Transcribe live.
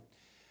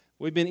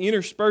We've been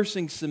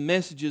interspersing some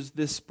messages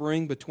this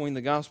spring between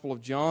the Gospel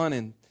of John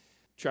and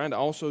trying to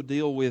also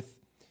deal with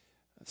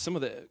some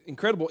of the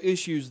incredible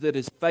issues that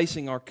is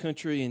facing our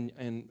country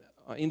and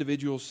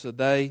individuals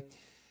today.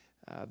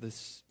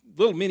 This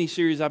little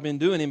mini-series I've been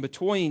doing in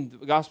between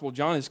the Gospel of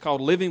John is called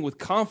Living with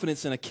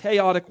Confidence in a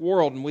Chaotic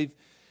World. And we've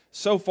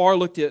so far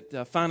looked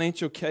at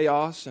financial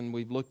chaos, and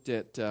we've looked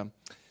at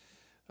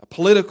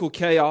political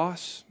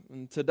chaos.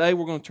 And today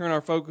we're going to turn our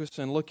focus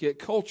and look at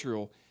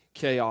cultural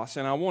chaos.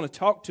 And I want to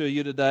talk to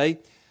you today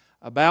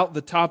about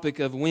the topic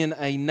of when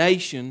a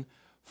nation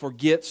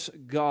forgets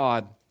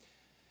God.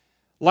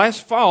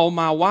 Last fall,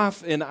 my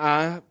wife and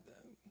I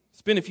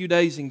spent a few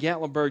days in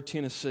Gatlinburg,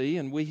 Tennessee,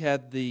 and we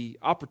had the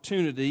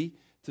opportunity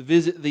to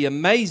visit the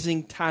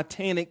amazing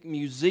Titanic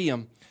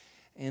Museum.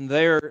 And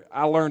there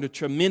I learned a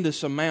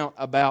tremendous amount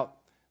about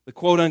the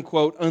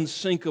quote-unquote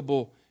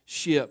unsinkable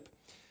ship.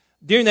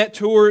 During that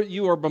tour,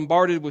 you are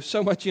bombarded with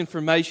so much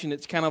information,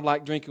 it's kind of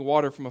like drinking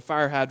water from a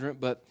fire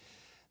hydrant, but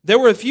there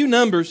were a few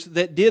numbers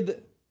that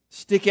did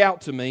stick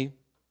out to me.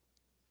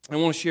 I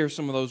want to share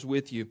some of those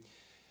with you.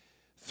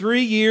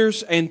 3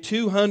 years and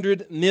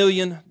 $200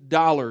 million.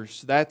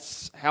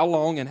 That's how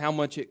long and how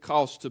much it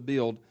costs to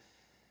build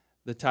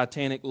the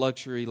Titanic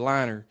luxury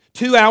liner.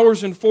 2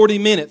 hours and 40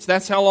 minutes.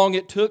 That's how long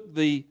it took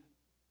the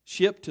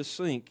ship to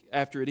sink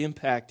after it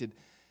impacted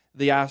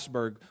the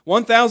iceberg.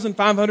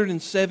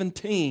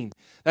 1,517.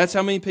 That's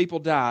how many people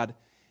died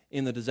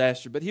in the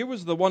disaster. But here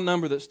was the one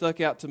number that stuck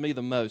out to me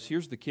the most.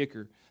 Here's the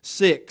kicker.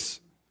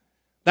 6.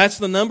 That's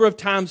the number of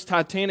times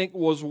Titanic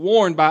was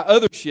warned by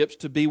other ships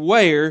to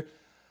beware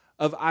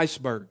of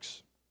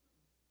icebergs.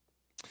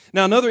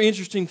 Now, another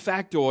interesting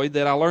factoid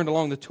that I learned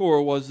along the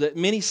tour was that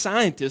many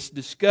scientists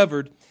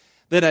discovered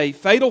that a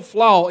fatal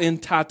flaw in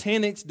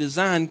Titanic's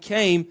design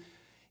came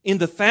in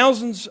the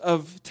thousands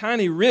of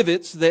tiny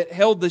rivets that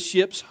held the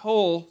ship's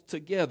hull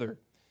together.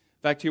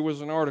 In fact, here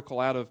was an article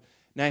out of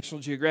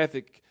National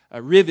Geographic.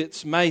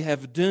 Rivets may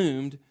have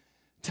doomed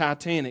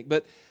Titanic.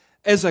 But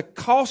as a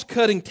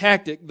cost-cutting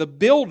tactic, the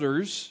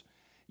builders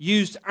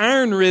used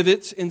iron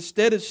rivets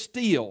instead of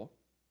steel.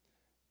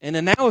 An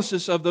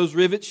analysis of those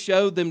rivets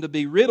showed them to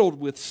be riddled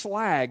with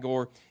slag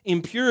or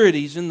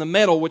impurities in the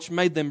metal, which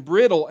made them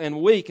brittle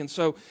and weak. And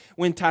so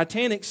when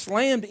Titanic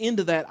slammed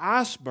into that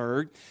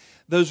iceberg,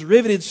 those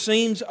riveted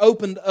seams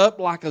opened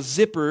up like a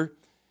zipper,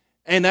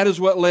 and that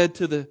is what led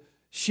to the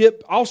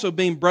ship also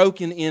being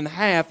broken in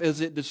half as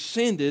it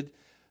descended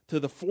to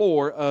the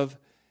floor of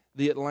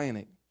the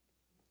Atlantic.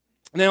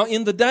 Now,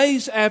 in the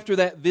days after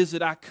that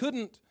visit, I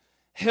couldn't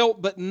help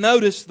but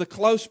notice the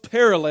close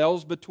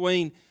parallels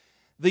between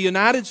the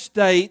United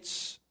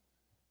States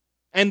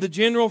and the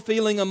general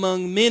feeling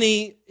among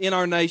many in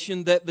our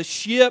nation that the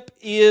ship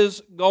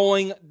is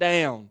going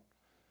down.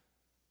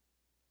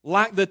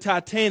 Like the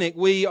Titanic,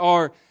 we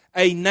are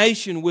a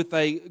nation with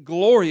a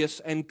glorious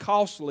and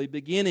costly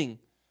beginning.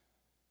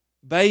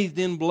 Bathed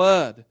in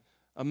blood,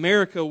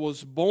 America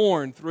was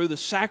born through the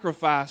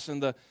sacrifice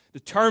and the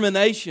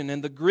determination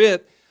and the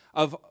grit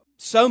of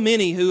so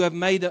many who have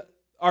made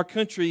our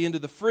country into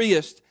the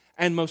freest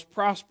and most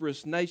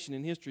prosperous nation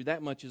in history.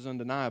 That much is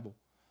undeniable.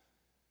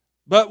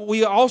 But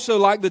we also,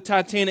 like the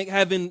Titanic,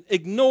 have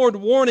ignored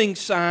warning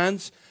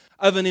signs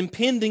of an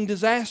impending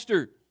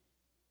disaster.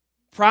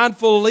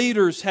 Prideful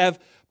leaders have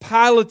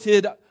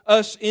piloted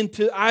us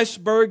into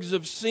icebergs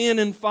of sin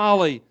and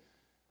folly.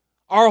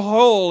 Our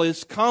hull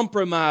is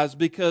compromised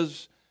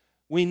because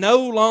we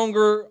no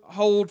longer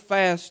hold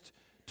fast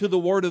to the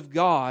Word of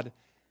God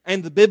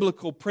and the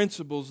biblical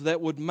principles that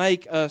would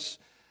make us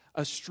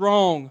a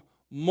strong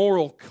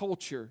moral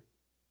culture.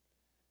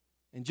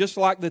 And just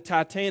like the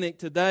Titanic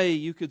today,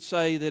 you could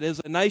say that as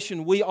a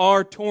nation we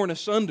are torn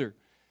asunder.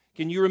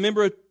 Can you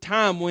remember a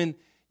time when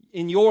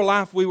in your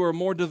life we were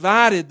more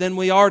divided than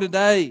we are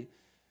today?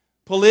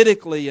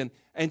 Politically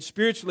and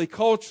spiritually,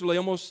 culturally,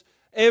 almost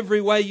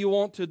every way you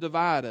want to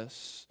divide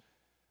us.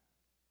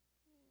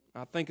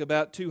 I think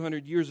about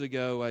 200 years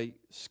ago, a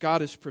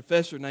Scottish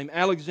professor named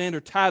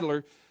Alexander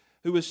Tytler,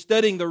 who was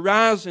studying the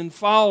rise and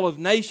fall of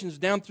nations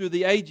down through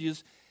the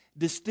ages,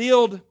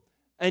 distilled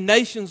a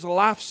nation's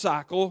life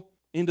cycle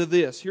into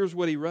this. Here's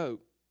what he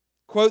wrote.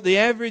 Quote, "The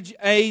average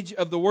age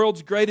of the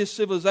world's greatest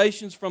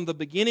civilizations from the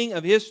beginning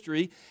of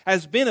history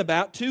has been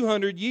about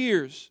 200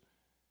 years.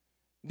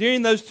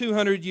 During those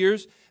 200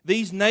 years,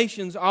 these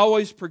nations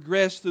always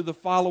progress through the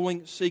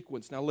following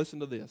sequence." Now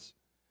listen to this.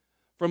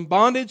 From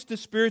bondage to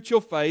spiritual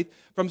faith,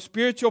 from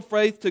spiritual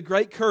faith to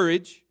great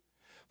courage,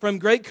 from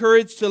great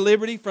courage to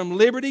liberty, from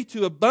liberty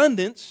to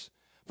abundance,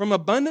 from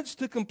abundance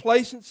to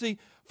complacency,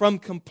 from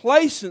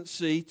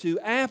complacency to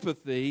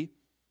apathy,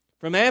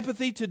 from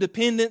apathy to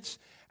dependence,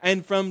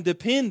 and from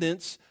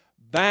dependence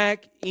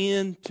back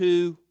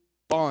into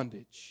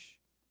bondage.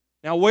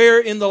 Now, where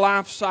in the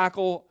life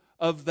cycle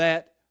of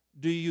that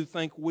do you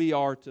think we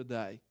are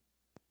today?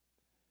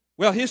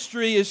 Well,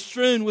 history is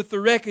strewn with the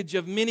wreckage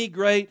of many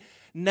great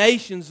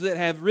nations that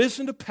have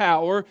risen to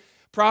power,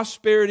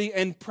 prosperity,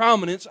 and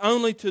prominence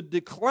only to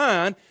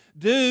decline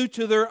due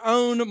to their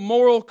own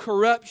moral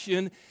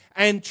corruption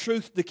and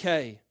truth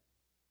decay.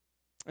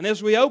 And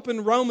as we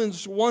open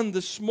Romans 1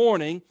 this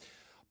morning,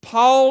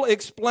 Paul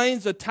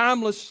explains a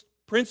timeless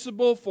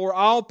principle for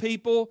all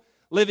people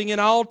living in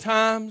all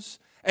times,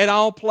 at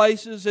all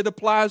places. It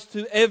applies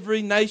to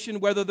every nation,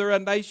 whether they're a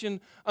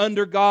nation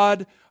under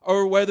God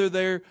or whether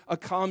they're a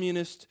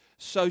communist,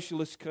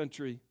 socialist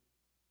country.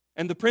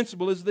 And the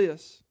principle is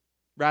this.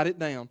 Write it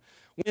down.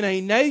 When a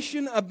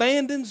nation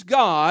abandons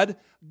God,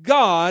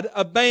 God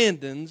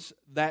abandons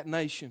that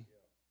nation.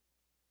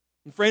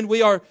 And friend,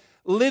 we are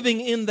living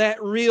in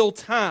that real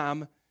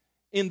time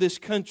in this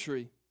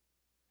country.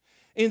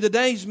 In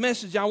today's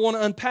message, I want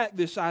to unpack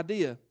this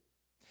idea.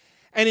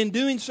 And in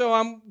doing so,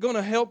 I'm going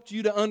to help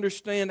you to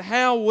understand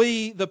how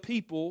we, the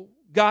people,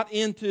 got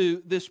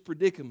into this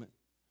predicament.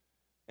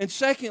 And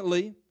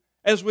secondly,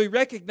 as we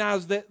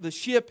recognize that the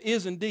ship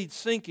is indeed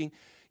sinking,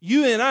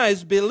 you and I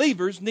as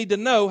believers need to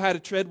know how to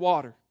tread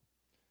water.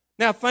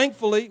 Now,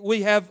 thankfully,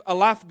 we have a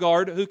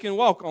lifeguard who can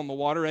walk on the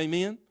water,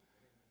 amen?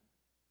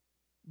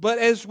 But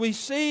as we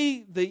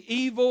see the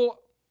evil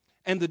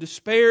and the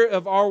despair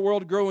of our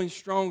world growing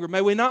stronger,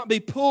 may we not be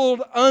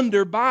pulled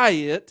under by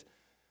it,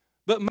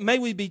 but may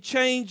we be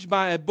changed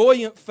by a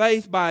buoyant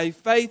faith, by a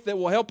faith that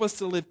will help us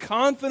to live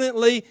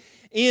confidently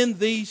in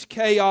these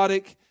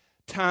chaotic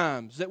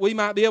times, that we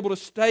might be able to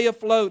stay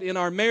afloat in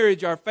our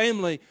marriage, our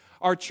family,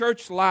 our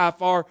church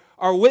life, our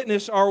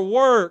witness, our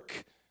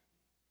work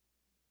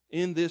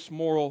in this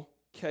moral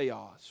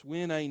chaos.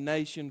 When a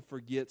nation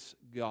forgets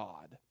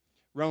God.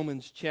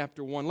 Romans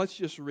chapter 1. Let's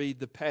just read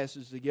the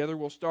passage together.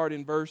 We'll start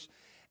in verse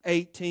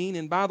 18.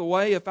 And by the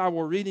way, if I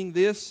were reading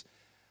this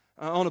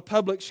on a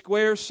public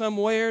square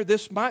somewhere,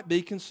 this might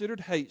be considered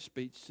hate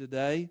speech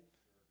today.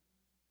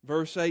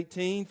 Verse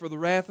 18, for the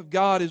wrath of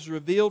God is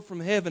revealed from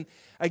heaven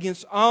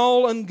against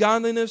all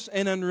ungodliness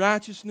and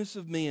unrighteousness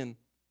of men,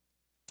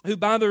 who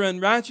by their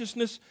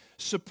unrighteousness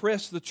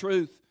suppress the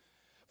truth.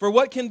 For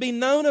what can be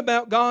known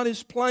about God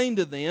is plain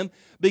to them,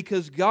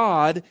 because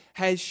God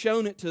has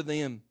shown it to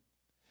them.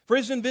 For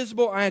His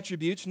invisible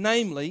attributes,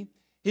 namely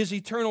His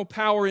eternal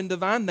power and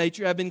divine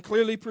nature, have been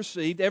clearly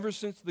perceived ever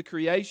since the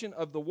creation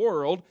of the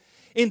world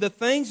in the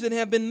things that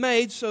have been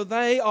made, so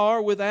they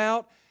are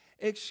without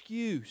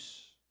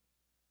excuse.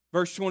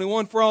 Verse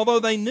 21, for although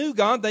they knew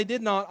God, they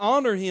did not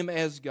honor Him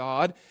as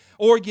God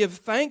or give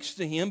thanks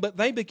to Him, but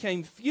they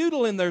became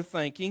futile in their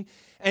thinking,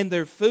 and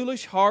their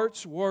foolish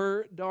hearts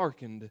were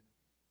darkened.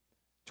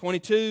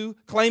 22,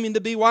 claiming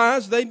to be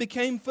wise, they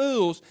became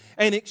fools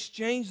and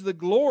exchanged the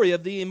glory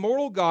of the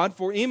immortal God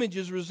for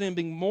images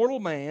resembling mortal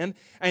man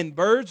and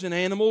birds and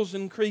animals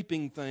and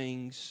creeping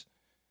things.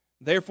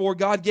 Therefore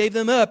God gave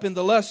them up in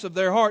the lusts of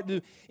their heart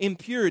to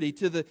impurity,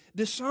 to the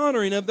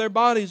dishonoring of their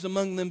bodies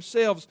among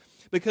themselves,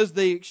 because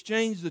they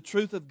exchanged the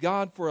truth of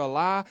God for a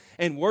lie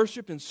and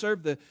worshiped and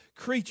served the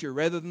creature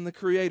rather than the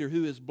Creator,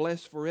 who is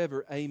blessed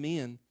forever.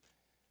 Amen.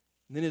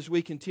 And then as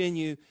we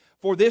continue,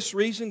 for this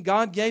reason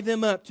God gave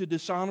them up to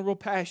dishonorable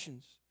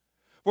passions.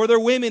 For their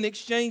women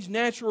exchanged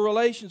natural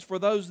relations for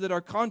those that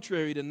are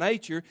contrary to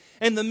nature,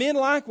 and the men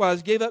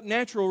likewise gave up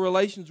natural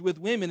relations with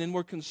women and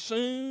were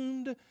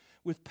consumed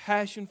with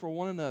passion for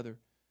one another.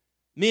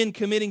 Men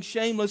committing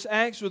shameless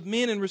acts with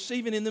men and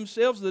receiving in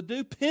themselves the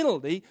due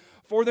penalty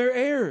for their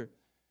error.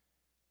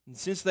 And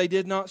since they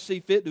did not see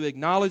fit to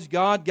acknowledge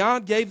God,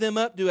 God gave them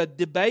up to a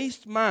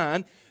debased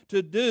mind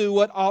to do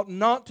what ought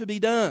not to be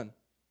done.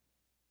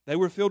 They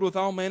were filled with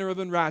all manner of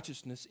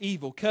unrighteousness,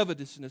 evil,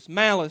 covetousness,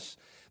 malice.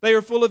 They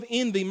are full of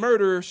envy,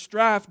 murder,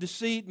 strife,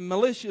 deceit, and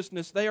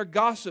maliciousness. They are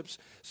gossips,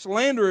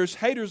 slanderers,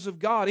 haters of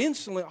God,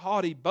 insolent,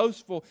 haughty,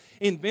 boastful,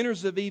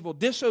 inventors of evil,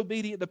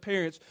 disobedient to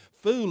parents,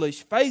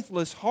 foolish,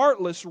 faithless,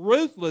 heartless,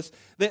 ruthless,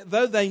 that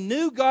though they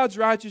knew God's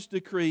righteous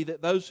decree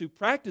that those who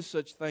practice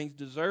such things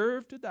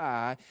deserve to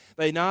die,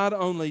 they not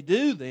only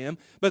do them,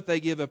 but they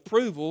give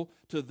approval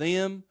to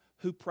them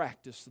who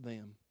practice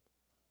them.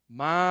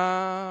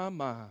 My.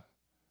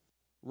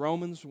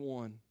 Romans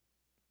 1.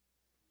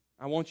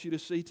 I want you to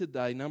see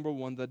today, number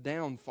one, the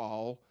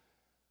downfall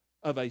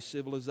of a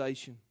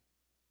civilization.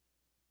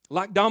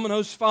 Like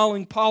dominoes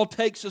falling, Paul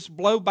takes us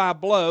blow by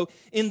blow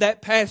in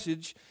that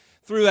passage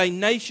through a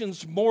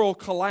nation's moral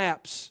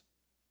collapse.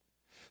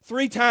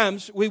 3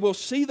 times we will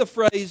see the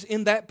phrase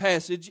in that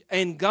passage,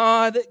 and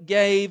God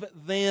gave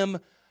them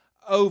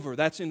over.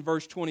 That's in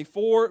verse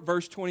 24,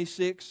 verse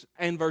 26,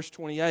 and verse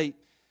 28.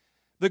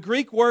 The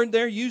Greek word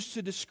there used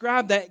to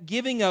describe that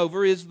giving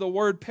over is the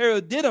word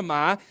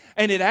paradidomai,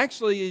 and it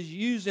actually is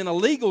used in a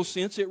legal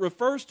sense. It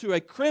refers to a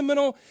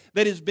criminal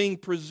that is being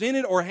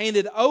presented or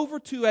handed over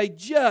to a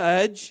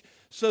judge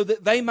so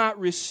that they might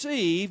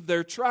receive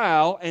their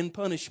trial and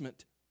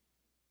punishment.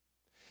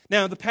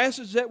 Now, the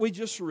passage that we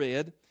just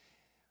read,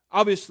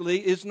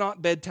 obviously, is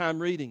not bedtime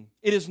reading.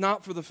 It is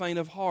not for the faint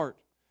of heart.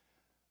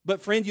 But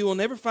friend, you will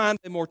never find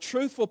a more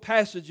truthful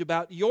passage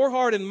about your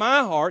heart and my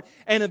heart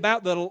and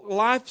about the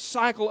life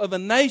cycle of a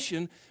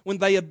nation when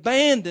they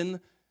abandon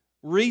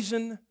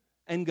reason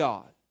and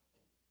God.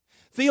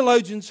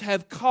 Theologians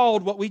have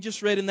called what we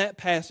just read in that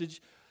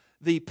passage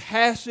the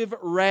passive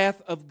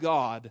wrath of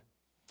God.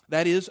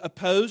 That is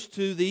opposed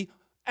to the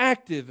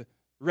active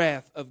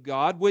wrath of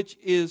God, which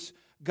is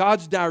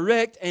God's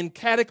direct and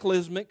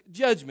cataclysmic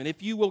judgment.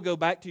 If you will go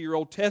back to your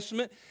Old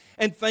Testament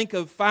and think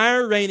of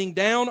fire raining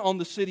down on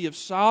the city of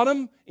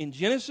Sodom in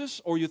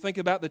Genesis, or you think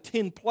about the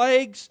 10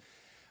 plagues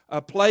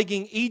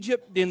plaguing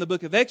Egypt in the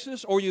book of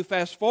Exodus, or you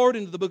fast forward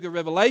into the book of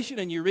Revelation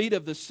and you read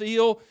of the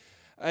seal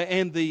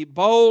and the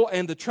bowl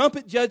and the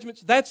trumpet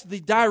judgments, that's the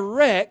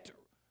direct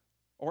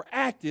or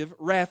active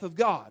wrath of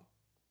God.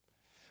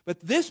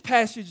 But this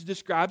passage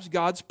describes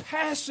God's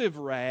passive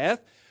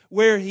wrath,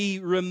 where He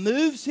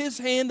removes His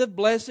hand of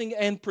blessing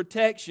and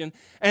protection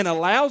and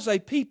allows a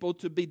people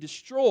to be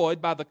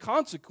destroyed by the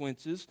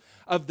consequences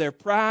of their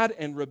pride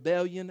and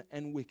rebellion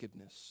and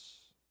wickedness.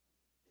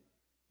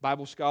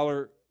 Bible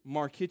scholar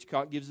Mark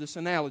Hitchcock gives this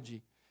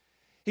analogy.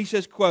 He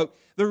says, quote,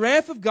 "The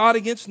wrath of God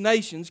against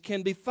nations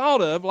can be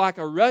thought of like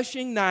a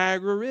rushing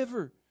Niagara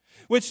River,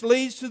 which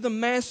leads to the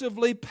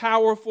massively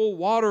powerful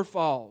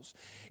waterfalls.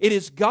 It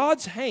is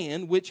God's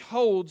hand which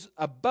holds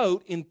a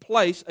boat in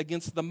place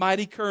against the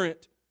mighty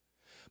current.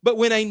 But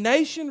when a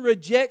nation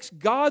rejects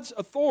God's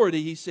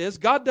authority," he says,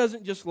 God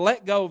doesn't just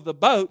let go of the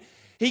boat,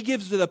 He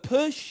gives it a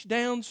push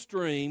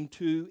downstream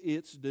to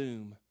its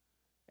doom.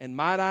 And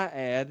might I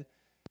add,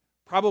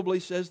 probably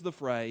says the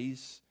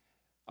phrase,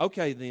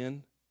 "Okay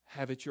then,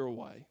 have it your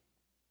way."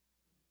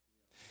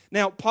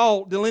 Now,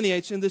 Paul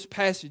delineates in this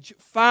passage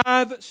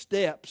 5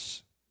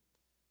 steps.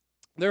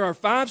 There are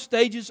 5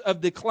 stages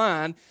of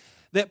decline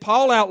that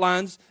Paul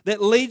outlines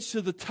that leads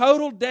to the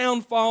total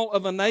downfall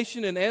of a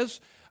nation. And as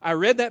I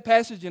read that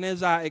passage and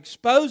as I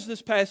expose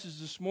this passage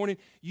this morning,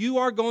 you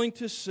are going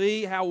to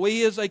see how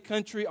we as a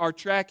country are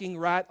tracking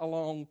right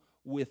along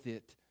with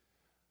it.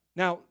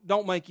 Now,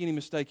 don't make any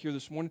mistake here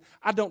this morning.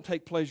 I don't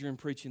take pleasure in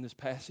preaching this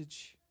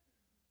passage.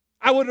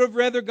 I would have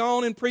rather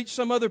gone and preached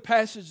some other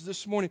passage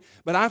this morning,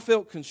 but I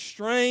felt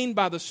constrained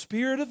by the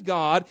Spirit of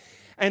God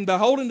and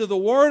beholden to the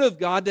Word of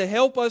God to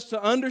help us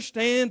to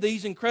understand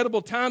these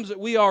incredible times that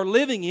we are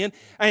living in,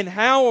 and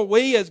how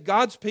we as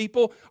God's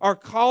people are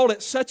called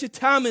at such a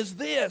time as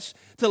this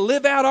to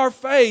live out our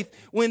faith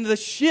when the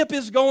ship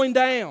is going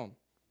down.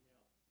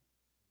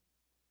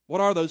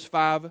 What are those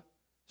 5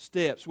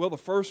 steps? Well, the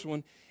first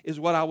one is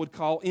what I would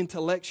call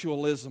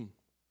intellectualism.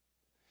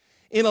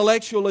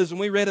 Intellectualism,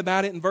 we read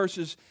about it in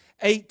verses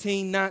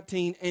 18,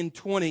 19, and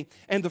 20.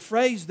 And the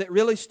phrase that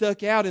really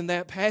stuck out in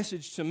that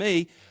passage to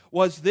me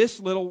was this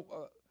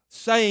little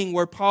saying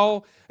where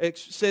Paul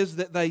says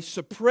that they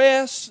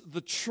suppress the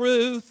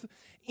truth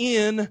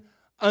in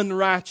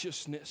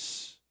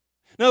unrighteousness.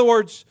 In other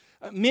words,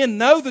 men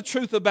know the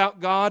truth about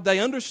God. They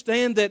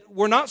understand that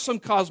we're not some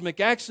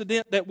cosmic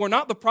accident, that we're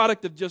not the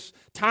product of just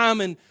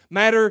time and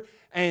matter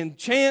and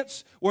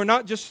chance. We're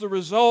not just the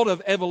result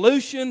of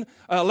evolution,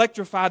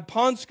 electrified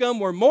pond scum.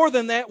 We're more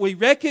than that. We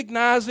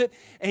recognize it,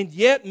 and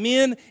yet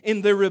men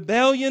in their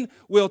rebellion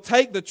will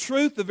take the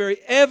truth, the very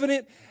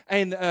evident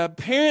and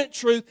apparent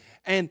truth,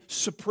 and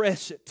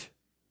suppress it.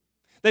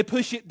 They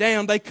push it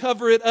down. They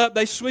cover it up.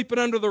 They sweep it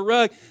under the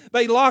rug.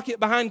 They lock it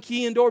behind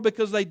key and door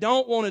because they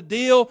don't want to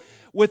deal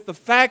with the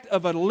fact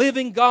of a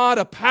living God,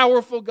 a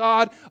powerful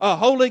God, a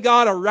holy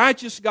God, a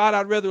righteous God.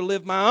 I'd rather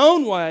live my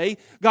own way.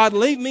 God,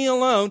 leave me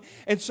alone.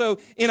 And so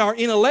in our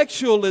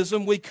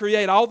intellectualism, we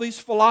create all these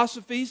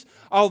philosophies,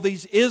 all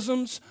these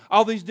isms,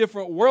 all these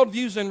different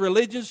worldviews and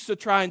religions to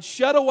try and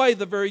shut away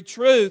the very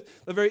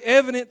truth, the very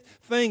evident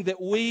thing that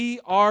we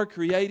are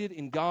created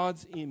in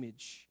God's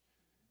image.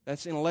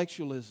 That's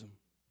intellectualism.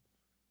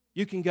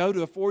 You can go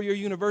to a 4-year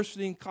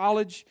university and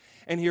college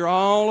and hear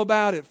all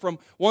about it, from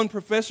one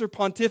professor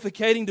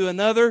pontificating to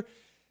another.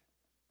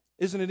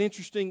 Isn't it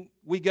interesting?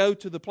 We go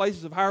to the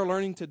places of higher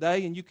learning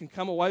today and you can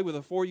come away with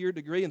a 4-year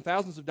degree and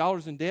thousands of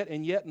dollars in debt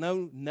and yet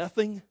know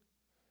nothing,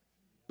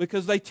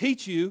 because they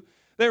teach you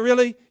that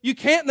really you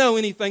can't know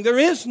anything. There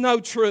is no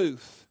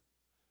truth.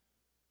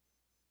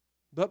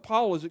 But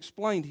Paul has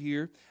explained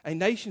here, a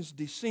nation's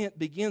descent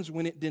begins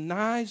when it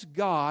denies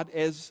God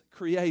as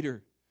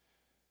creator.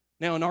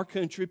 Now, in our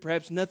country,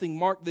 perhaps nothing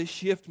marked this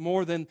shift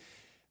more than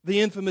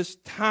the infamous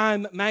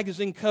Time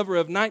magazine cover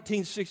of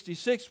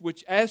 1966,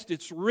 which asked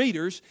its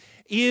readers,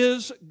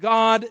 "Is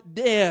God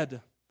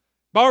dead?"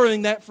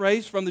 Borrowing that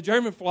phrase from the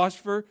German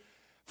philosopher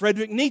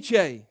Friedrich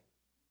Nietzsche.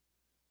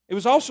 It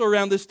was also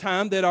around this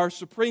time that our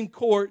Supreme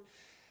Court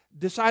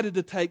decided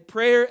to take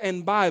prayer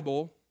and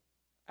Bible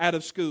out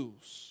of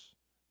schools.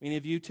 Many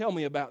of you tell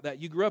me about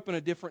that. You grew up in a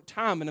different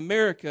time in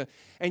America,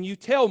 and you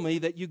tell me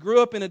that you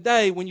grew up in a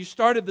day when you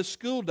started the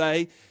school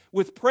day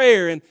with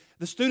prayer, and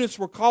the students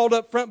were called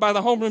up front by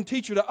the homeroom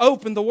teacher to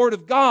open the Word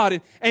of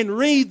God and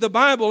read the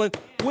Bible. And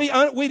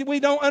we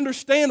don't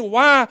understand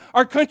why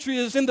our country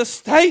is in the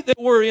state that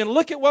we're in.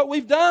 Look at what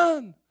we've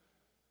done.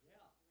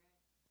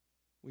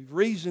 We've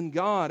reasoned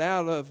God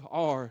out of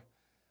our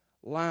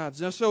lives.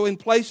 Now, so in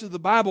place of the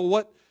Bible,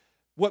 what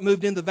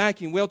moved in the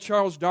vacuum? Well,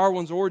 Charles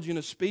Darwin's Origin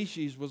of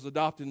Species was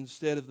adopted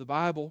instead of the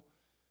Bible.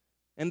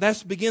 And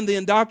that's began the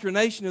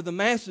indoctrination of the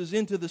masses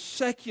into the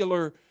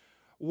secular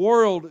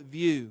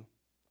worldview.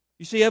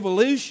 You see,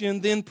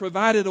 evolution then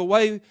provided a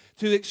way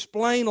to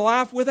explain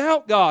life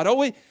without God.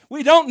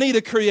 We don't need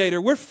a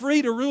creator. We're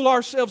free to rule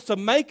ourselves, to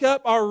make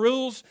up our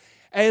rules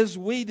as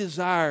we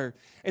desire.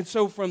 And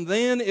so from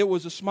then, it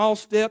was a small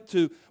step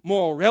to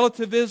moral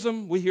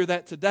relativism. We hear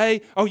that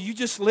today. Oh, you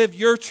just live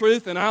your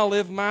truth and I'll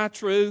live my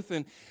truth.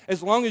 And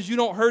as long as you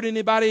don't hurt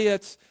anybody,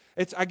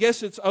 I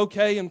guess it's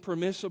okay and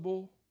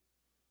permissible.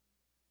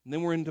 And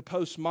then we're into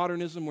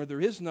postmodernism where there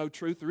is no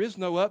truth, there is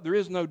no up, there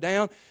is no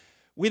down.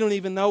 We don't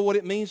even know what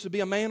it means to be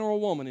a man or a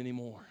woman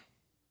anymore.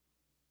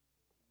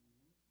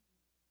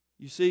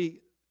 You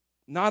see,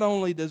 not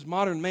only does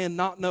modern man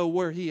not know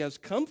where he has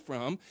come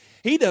from,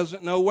 he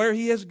doesn't know where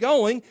he is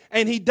going,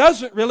 and he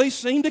doesn't really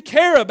seem to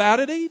care about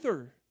it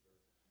either.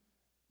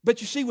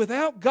 But you see,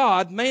 without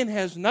God, man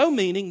has no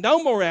meaning,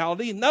 no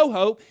morality, no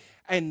hope,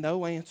 and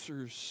no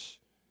answers.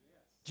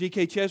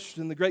 G.K.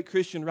 Chesterton, the great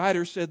Christian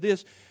writer, said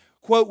this,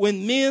 quote,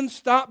 when men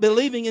stop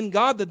believing in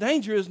God, the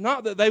danger is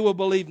not that they will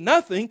believe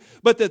nothing,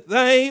 but that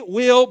they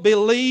will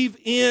believe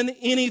in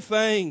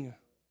anything.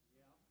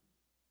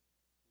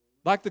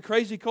 Like the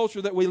crazy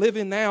culture that we live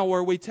in now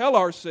where we tell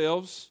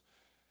ourselves,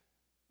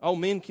 oh,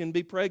 men can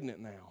be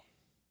pregnant now.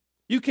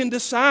 You can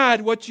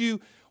decide what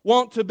you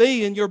want to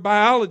be and your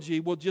biology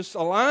will just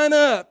align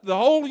up. The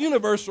whole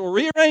universe will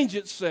rearrange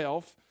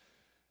itself.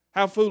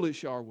 How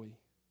foolish are we?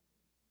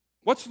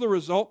 What's the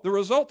result? The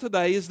result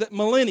today is that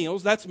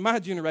millennials, that's my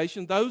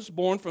generation, those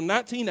born from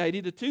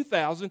 1980 to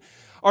 2000,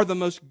 are the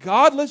most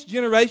godless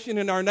generation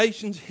in our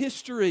nation's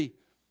history.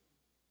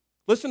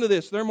 Listen to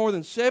this. There are more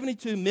than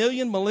 72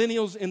 million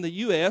millennials in the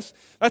U.S.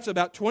 That's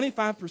about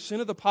 25%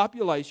 of the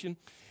population.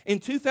 In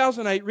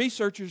 2008,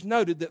 researchers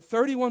noted that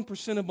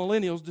 31% of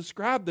millennials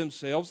described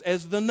themselves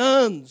as the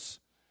nones.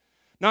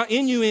 Not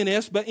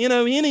N-U-N-S, but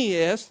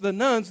N-O-N-E-S, the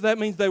nones. That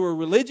means they were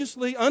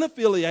religiously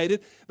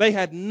unaffiliated. They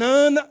had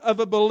none of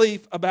a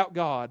belief about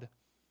God.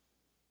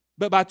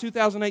 But by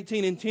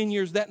 2018, in 10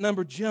 years, that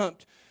number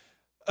jumped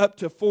up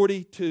to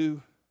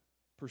 42%.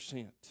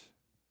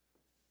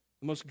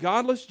 The most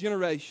godless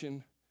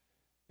generation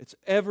it's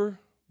ever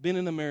been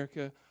in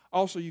America.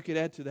 Also, you could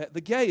add to that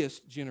the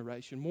gayest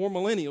generation. More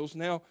millennials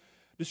now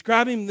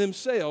describing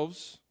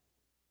themselves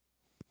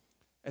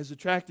as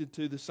attracted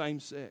to the same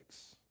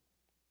sex.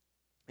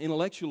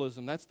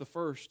 Intellectualism, that's the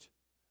first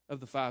of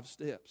the 5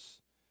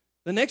 steps.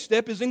 The next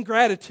step is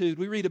ingratitude.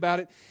 We read about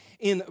it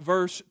in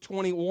verse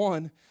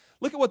 21.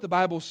 Look at what the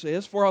Bible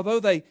says. For although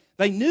they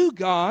knew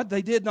God,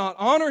 they did not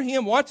honor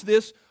Him, watch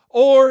this,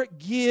 or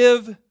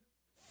give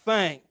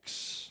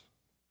thanks.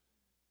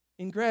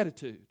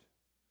 Ingratitude.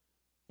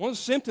 One of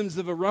the symptoms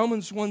of a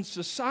Romans 1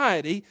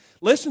 society,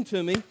 listen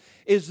to me,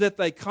 is that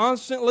they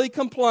constantly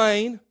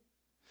complain,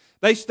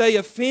 they stay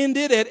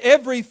offended at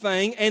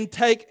everything, and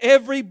take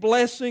every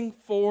blessing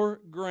for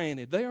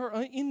granted. They are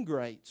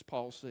ingrates,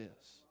 Paul says.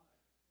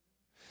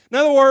 In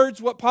other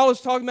words, what Paul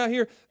is talking about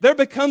here, there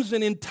becomes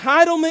an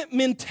entitlement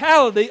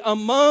mentality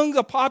among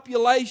the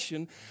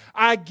population.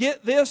 I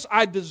get this,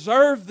 I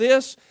deserve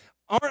this,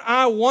 aren't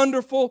I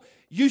wonderful?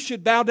 You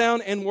should bow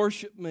down and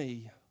worship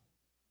me.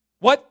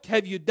 What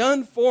have you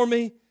done for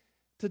me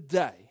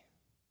today?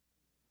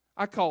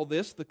 I call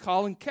this the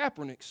Colin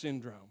Kaepernick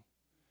syndrome.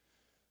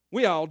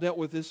 We all dealt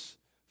with this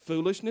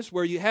foolishness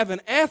where you have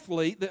an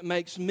athlete that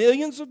makes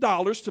millions of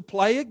dollars to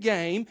play a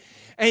game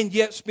and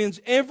yet spends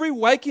every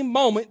waking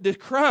moment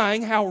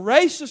decrying how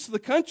racist the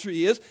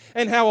country is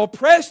and how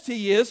oppressed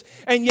he is,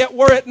 and yet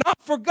were it not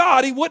for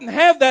God, he wouldn't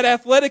have that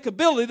athletic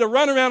ability to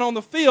run around on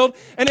the field,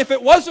 and if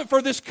it wasn't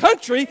for this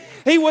country,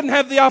 he wouldn't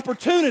have the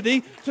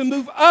opportunity to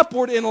move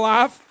upward in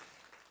life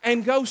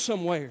and go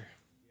somewhere.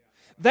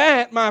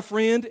 That, my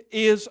friend,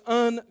 is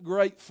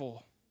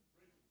ungrateful.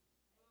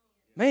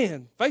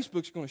 Man,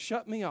 Facebook's going to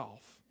shut me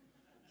off.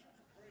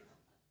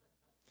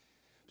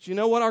 But you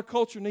know what our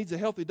culture needs a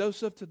healthy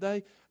dose of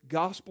today?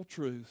 Gospel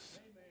truth.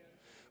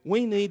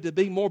 We need to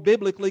be more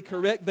biblically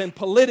correct than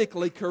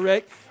politically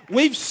correct.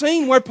 We've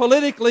seen where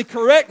politically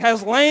correct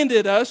has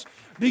landed us.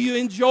 Do you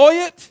enjoy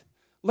it?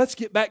 Let's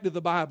get back to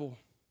the Bible.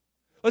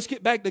 Let's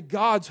get back to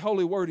God's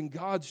holy word and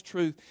God's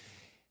truth.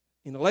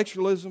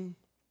 Intellectualism,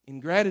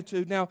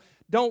 ingratitude. Now,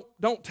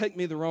 don't take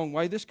me the wrong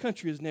way. This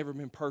country has never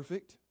been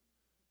perfect,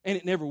 and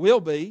it never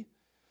will be.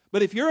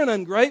 But if you're an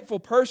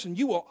ungrateful person,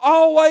 you will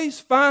always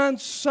find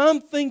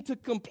something to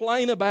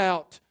complain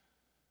about.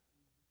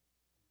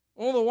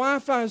 Oh, the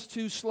Wi-Fi is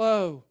too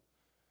slow.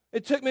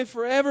 It took me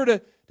forever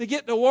to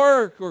get to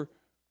work, or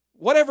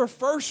whatever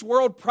first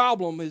world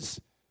problem is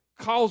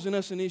causing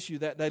us an issue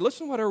that day.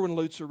 Listen to what Erwin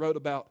Lutzer wrote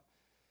about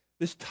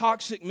this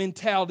toxic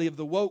mentality of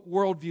the woke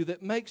worldview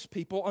that makes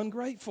people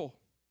ungrateful.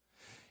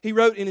 He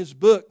wrote in his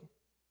book,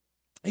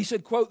 he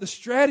said, quote, the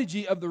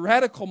strategy of the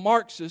radical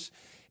Marxists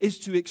is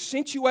to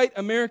accentuate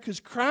America's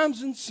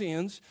crimes and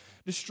sins,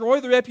 destroy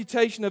the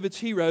reputation of its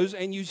heroes,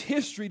 and use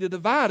history to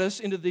divide us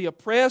into the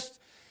oppressed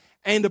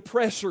and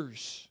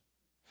oppressors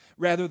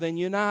rather than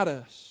unite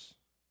us.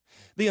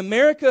 The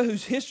America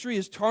whose history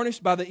is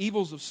tarnished by the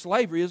evils of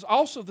slavery is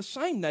also the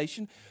same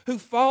nation who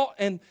fought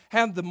and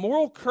had the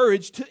moral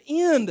courage to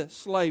end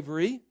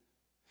slavery.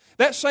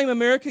 That same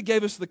America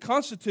gave us the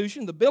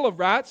Constitution, the Bill of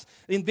Rights,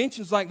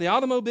 inventions like the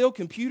automobile,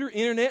 computer,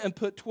 internet, and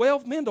put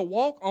 12 men to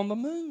walk on the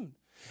moon.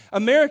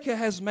 America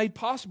has made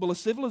possible a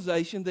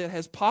civilization that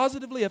has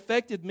positively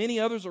affected many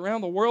others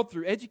around the world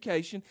through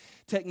education,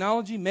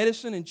 technology,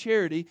 medicine, and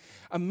charity.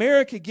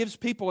 America gives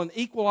people an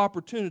equal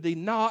opportunity,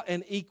 not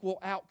an equal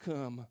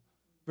outcome.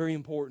 Very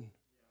important.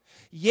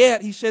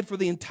 Yet, he said, for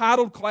the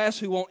entitled class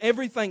who want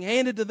everything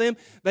handed to them,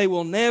 they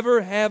will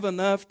never have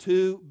enough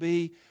to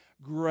be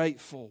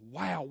grateful.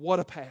 Wow, what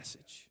a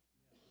passage.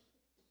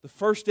 The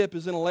first step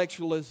is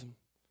intellectualism,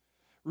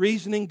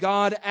 reasoning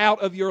God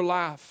out of your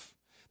life.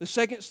 The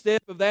second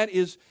step of that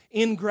is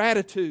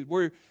ingratitude,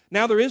 where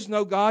now there is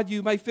no God.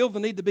 You may feel the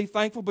need to be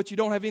thankful, but you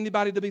don't have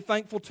anybody to be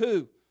thankful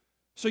to.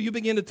 So you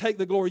begin to take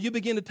the glory. You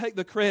begin to take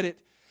the credit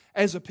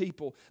as a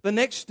people. The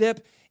next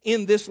step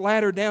in this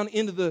ladder down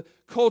into the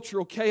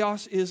cultural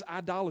chaos is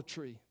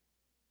idolatry.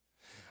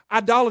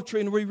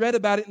 Idolatry, and we read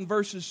about it in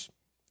verses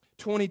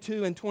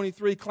 22 and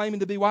 23,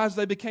 claiming to be wise,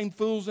 they became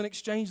fools and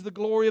exchanged the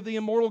glory of the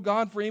immortal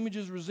God for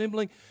images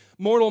resembling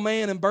mortal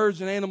man and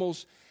birds and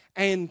animals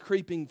and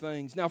creeping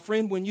things. Now,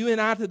 friend, when you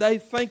and I today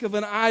think of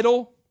an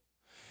idol,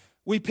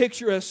 we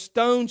picture a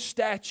stone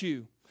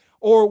statue,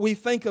 or we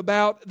think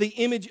about the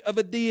image of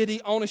a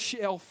deity on a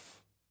shelf.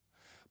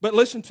 But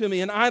listen to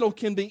me, an idol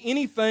can be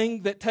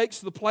anything that takes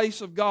the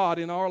place of God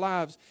in our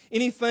lives.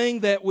 Anything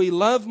that we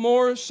love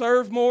more,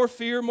 serve more,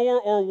 fear more,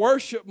 or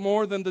worship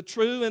more than the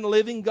true and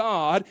living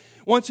God.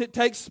 Once it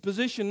takes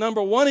position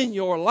number one in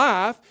your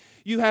life,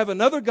 you have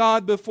another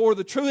God before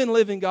the true and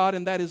living God,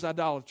 and that is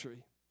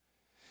idolatry.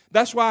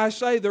 That's why I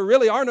say there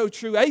really are no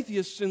true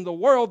atheists in the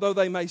world, though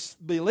they may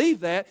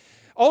believe that.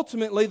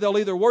 Ultimately, they'll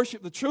either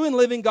worship the true and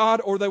living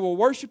God, or they will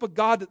worship a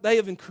God that they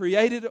have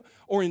created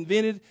or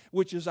invented,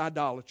 which is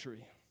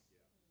idolatry.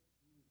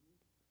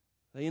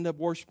 They end up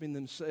worshiping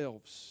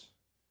themselves.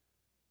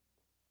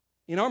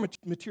 In our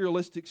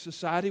materialistic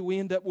society, we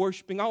end up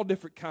worshiping all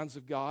different kinds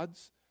of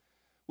gods.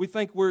 We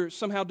think we're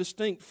somehow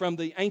distinct from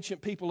the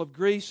ancient people of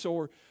Greece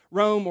or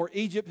Rome or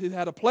Egypt who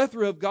had a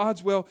plethora of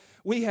gods. Well,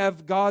 we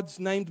have gods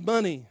named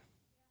money.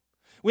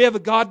 We have a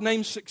God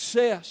named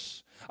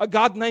success, a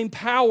God named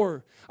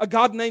power, a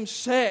God named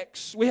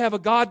sex. We have a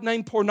God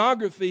named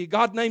pornography, a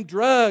God named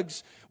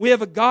drugs. We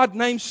have a God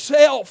named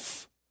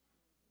self.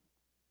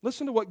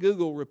 Listen to what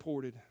Google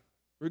reported.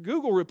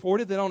 Google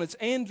reported that on its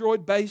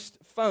Android-based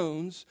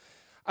phones,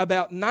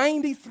 about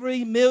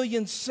 93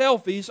 million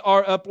selfies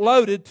are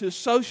uploaded to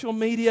social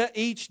media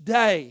each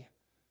day.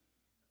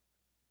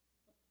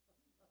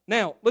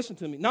 Now, listen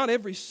to me. Not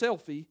every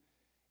selfie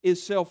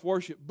is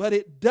self-worship, but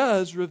it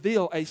does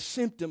reveal a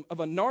symptom of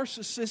a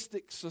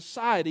narcissistic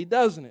society,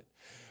 doesn't it?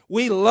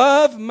 We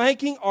love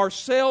making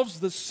ourselves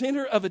the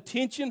center of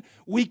attention.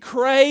 We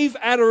crave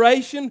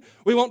adoration.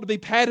 We want to be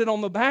patted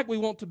on the back. We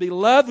want to be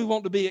loved. We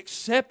want to be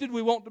accepted.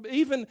 We want to be,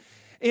 even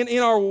in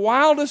our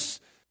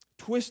wildest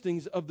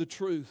twistings of the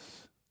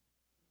truth,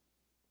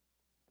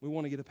 we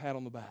want to get a pat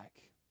on the back.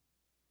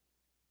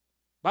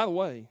 By the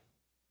way,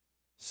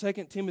 2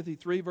 Timothy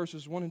 3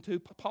 verses 1 and 2,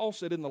 Paul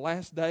said in the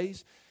last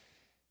days,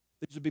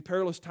 these will be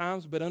perilous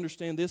times, but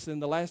understand this, in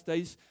the last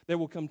days there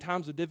will come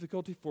times of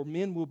difficulty, for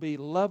men will be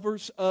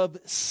lovers of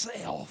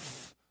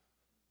self,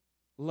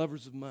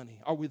 lovers of money.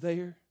 Are we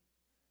there?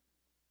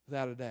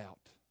 Without a doubt.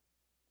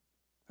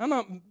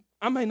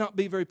 I may not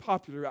be very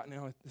popular right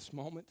now at this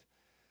moment,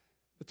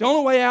 but the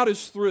only way out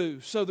is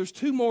through. So there's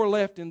two more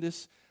left in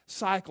this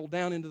cycle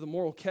down into the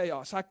moral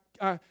chaos.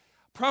 I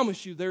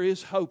promise you there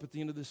is hope at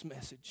the end of this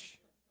message.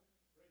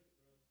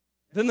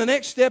 Then the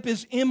next step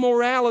is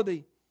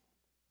immorality.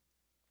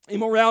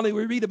 Immorality,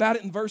 we read about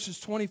it in verses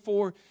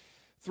 24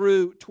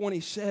 through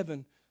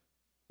 27,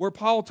 where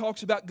Paul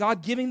talks about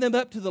God giving them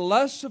up to the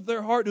lusts of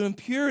their heart, to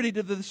impurity,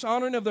 to the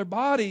dishonoring of their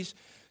bodies,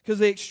 because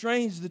they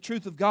exchanged the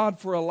truth of God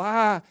for a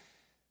lie.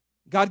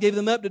 God gave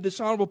them up to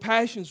dishonorable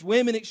passions,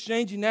 women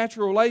exchanging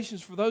natural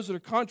relations for those that are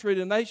contrary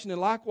to the nation,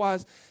 and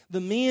likewise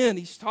the men.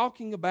 He's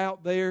talking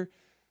about their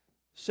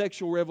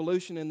sexual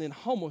revolution and then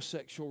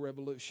homosexual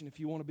revolution, if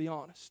you want to be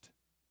honest.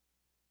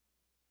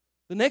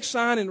 The next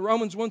sign in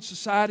Romans 1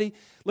 society,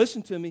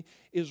 listen to me,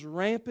 is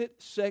rampant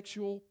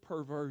sexual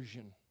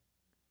perversion.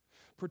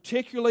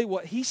 Particularly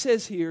what he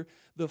says here,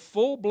 the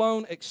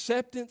full-blown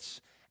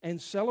acceptance and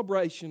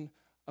celebration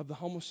of the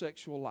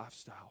homosexual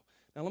lifestyle.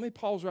 Now let me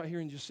pause right here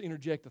and just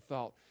interject a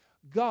thought.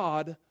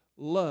 God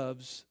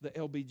loves the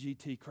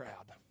LBGT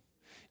crowd.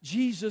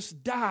 Jesus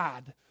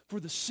died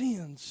for the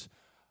sins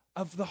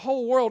of the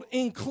whole world,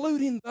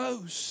 including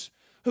those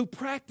who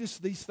practice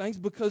these things,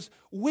 because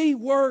we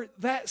were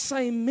that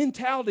same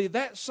mentality,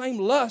 that same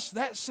lust,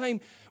 that same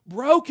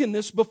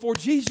brokenness before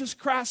Jesus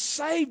Christ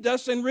saved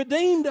us and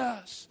redeemed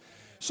us.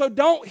 So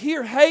don't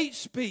hear hate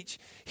speech.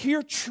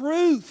 Hear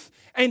truth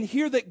and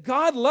hear that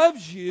God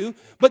loves you,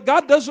 but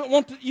God doesn't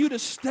want you to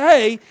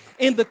stay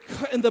in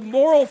the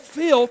moral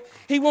filth.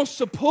 He wants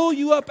to pull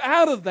you up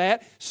out of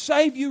that,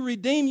 save you,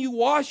 redeem you,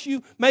 wash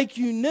you, make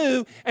you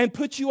new, and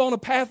put you on a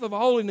path of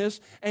holiness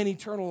and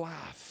eternal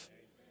life.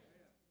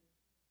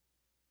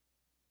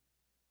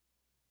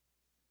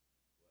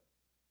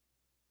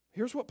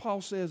 Here's what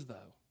Paul says, though.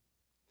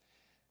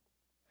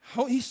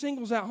 He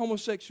singles out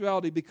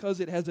homosexuality because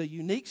it has a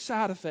unique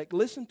side effect.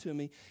 Listen to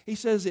me. He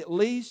says it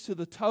leads to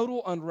the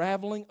total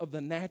unraveling of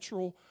the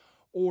natural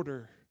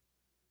order.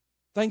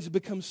 Things have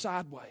become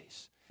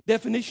sideways.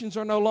 Definitions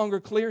are no longer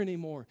clear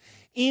anymore.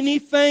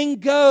 Anything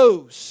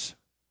goes.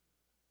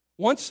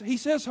 Once he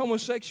says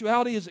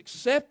homosexuality is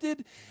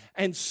accepted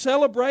and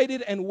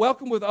celebrated and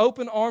welcomed with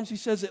open arms, he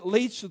says it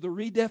leads to the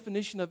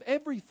redefinition of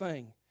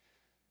everything,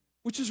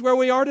 which is where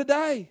we are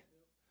today.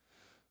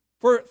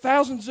 For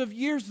thousands of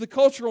years, the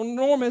cultural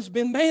norm has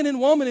been man and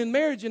woman in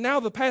marriage, and now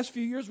the past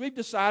few years we've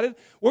decided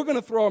we're going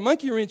to throw a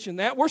monkey wrench in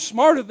that. We're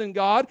smarter than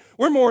God.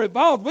 We're more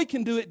evolved. We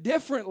can do it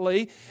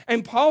differently.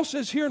 And Paul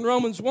says here in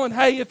Romans 1,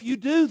 hey, if you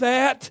do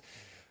that,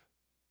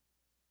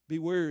 be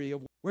wary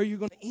of where you're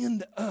going to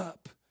end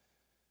up.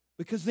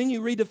 Because then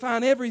you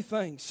redefine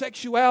everything.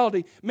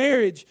 Sexuality,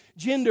 marriage,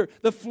 gender.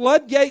 The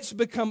floodgates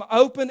become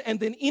open, and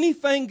then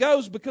anything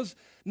goes because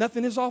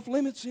nothing is off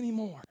limits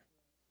anymore.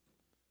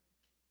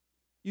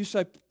 You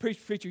say,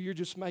 preacher, you're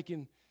just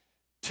making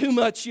too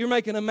much. You're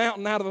making a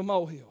mountain out of a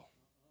molehill.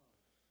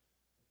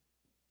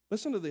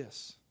 Listen to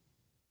this.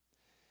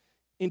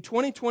 In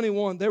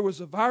 2021, there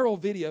was a viral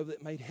video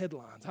that made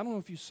headlines. I don't know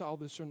if you saw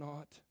this or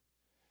not.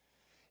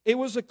 It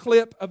was a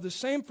clip of the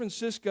San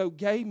Francisco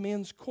Gay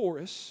Men's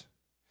Chorus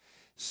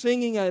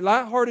singing a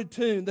lighthearted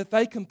tune that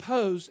they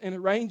composed and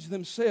arranged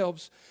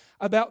themselves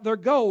about their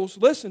goals,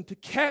 listen, to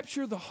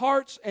capture the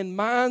hearts and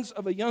minds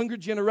of a younger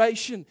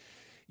generation.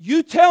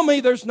 You tell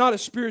me there's not a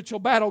spiritual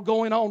battle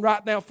going on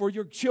right now for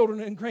your children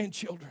and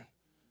grandchildren.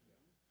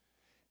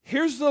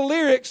 Here's the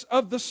lyrics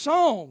of the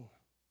song.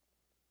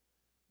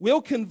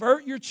 We'll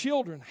convert your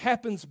children.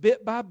 Happens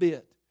bit by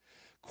bit,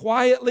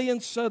 quietly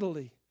and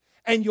subtly,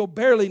 and you'll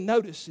barely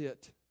notice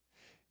it.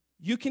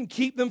 You can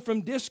keep them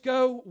from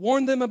disco,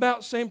 warn them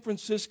about San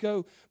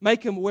Francisco,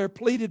 make them wear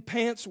pleated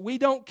pants. We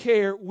don't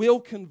care. We'll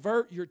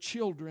convert your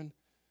children.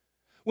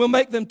 We'll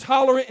make them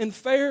tolerant and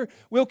fair.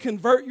 We'll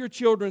convert your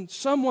children.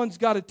 Someone's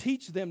got to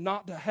teach them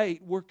not to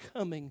hate. We're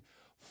coming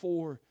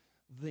for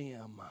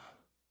them.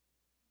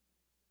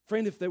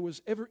 Friend, if there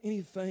was ever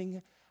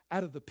anything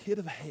out of the pit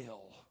of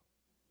hell,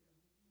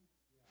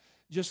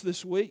 just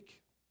this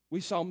week,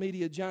 we saw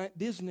media giant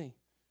Disney,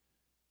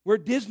 where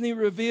Disney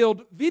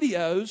revealed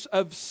videos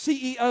of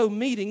CEO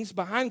meetings,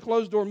 behind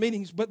closed door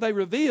meetings, but they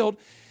revealed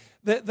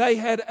that they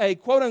had a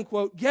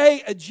quote-unquote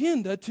gay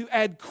agenda to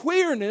add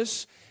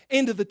queerness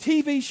into the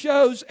TV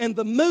shows and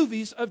the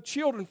movies of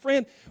children.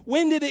 Friend,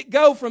 when did it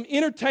go from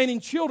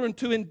entertaining children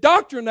to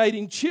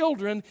indoctrinating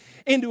children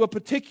into a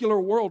particular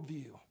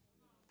worldview?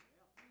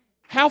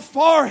 How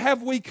far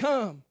have we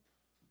come?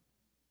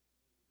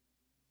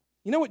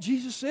 You know what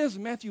Jesus says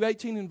in Matthew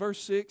 18 and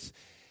verse 6?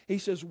 He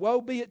says, woe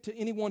be it to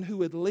anyone who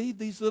would lead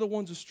these little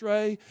ones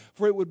astray,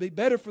 for it would be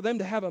better for them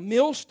to have a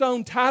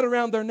millstone tied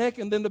around their neck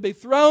and then to be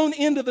thrown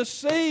into the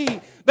sea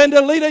than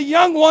to lead a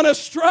young one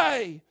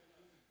astray.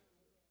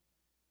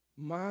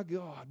 My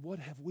God, what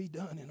have we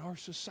done in our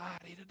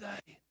society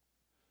today?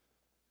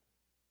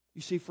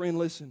 You see, friend,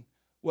 listen.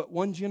 What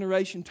one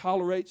generation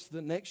tolerates,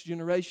 the next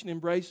generation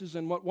embraces,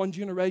 and what one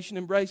generation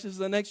embraces,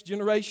 the next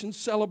generation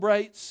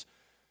celebrates.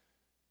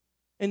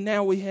 And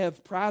now we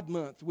have Pride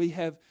Month. We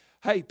have,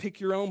 hey, pick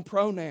your own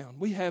pronoun.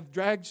 We have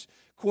Drag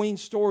Queen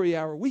Story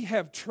Hour. We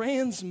have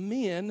trans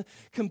men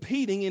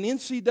competing in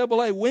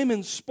NCAA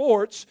women's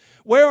sports.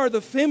 Where are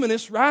the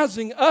feminists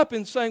rising up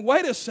and saying,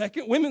 wait a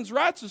second, women's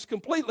rights is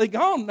completely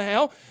gone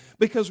now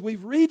because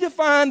we've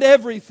redefined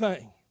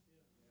everything.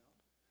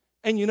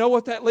 And you know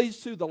what that leads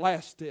to? The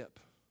last step.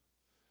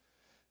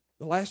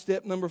 The last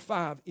step, number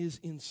 5, is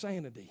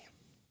insanity.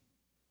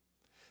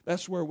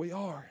 That's where we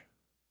are.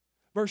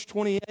 Verse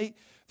 28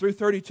 through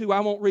 32,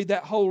 I won't read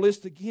that whole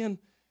list again.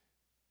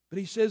 But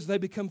he says they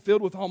become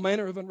filled with all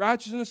manner of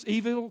unrighteousness,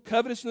 evil,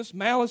 covetousness,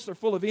 malice. They're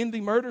full of envy,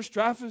 murder,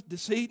 strife,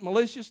 deceit,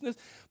 maliciousness.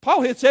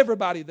 Paul hits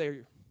everybody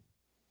there,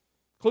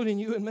 including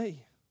you and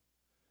me.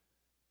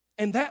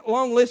 And that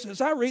long list, as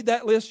I read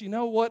that list, you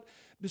know what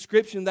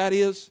description that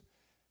is?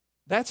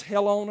 That's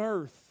hell on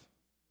earth.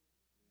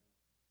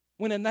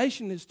 When a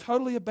nation has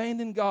totally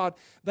abandoned God,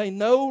 they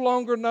no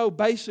longer know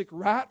basic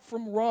right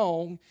from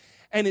wrong,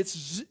 and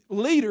its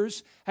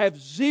leaders have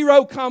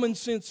zero common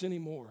sense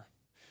anymore.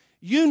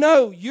 You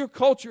know your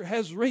culture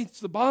has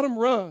reached the bottom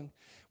rung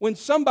when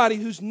somebody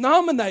who's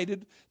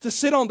nominated to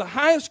sit on the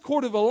highest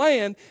court of a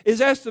land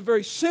is asked a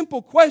very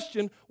simple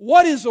question,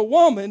 what is a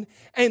woman?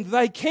 And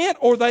they can't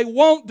or they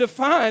won't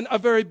define a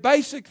very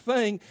basic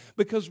thing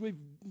because we've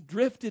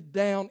drifted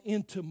down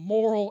into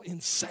moral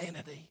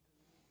insanity.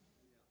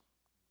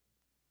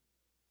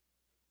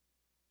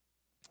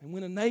 And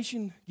when a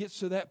nation gets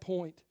to that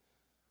point,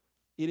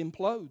 it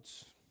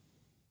implodes.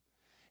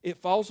 It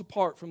falls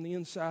apart from the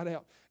inside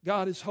out.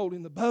 God is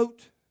holding the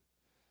boat.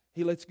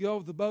 He lets go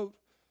of the boat,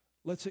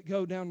 lets it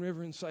go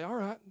downriver and say, all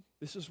right,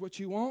 this is what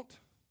you want.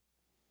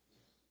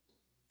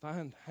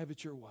 Fine, have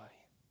it your way.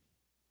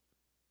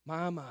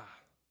 My.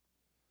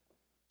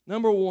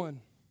 Number 1,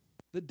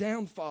 the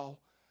downfall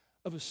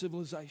of a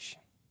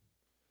civilization.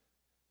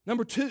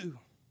 Number 2,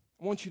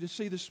 I want you to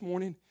see this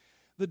morning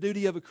the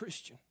duty of a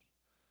Christian.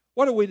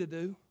 What are we to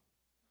do?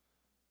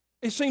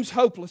 It seems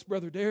hopeless,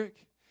 Brother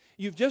Derek.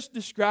 You've just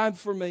described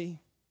for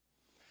me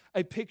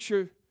a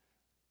picture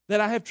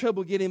that I have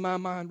trouble getting my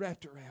mind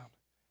wrapped around.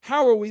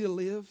 How are we to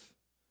live?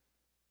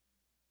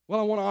 Well,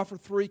 I want to offer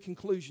 3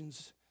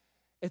 conclusions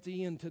at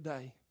the end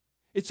today.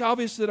 It's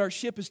obvious that our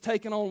ship is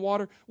taking on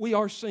water. We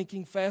are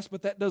sinking fast,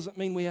 but that doesn't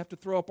mean we have to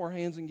throw up our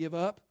hands and give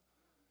up.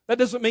 That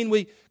doesn't mean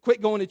we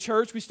quit going to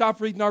church. We stop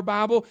reading our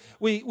Bible.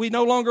 We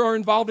no longer are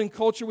involved in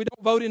culture. We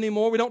don't vote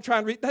anymore. We don't try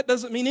and read. That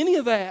doesn't mean any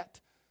of that.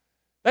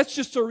 That's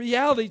just a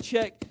reality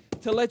check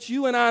to let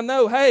you and I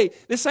know, hey,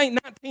 this ain't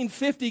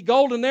 1950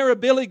 golden era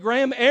Billy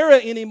Graham era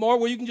anymore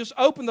where you can just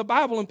open the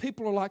Bible and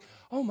people are like,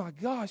 oh my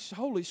gosh,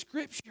 Holy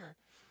Scripture.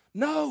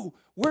 No,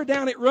 we're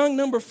down at rung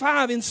number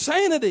 5,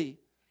 insanity.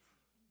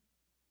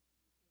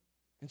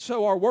 And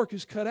so our work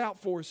is cut out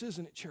for us,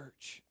 isn't it,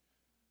 church?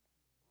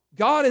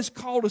 God has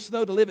called us,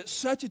 though, to live at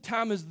such a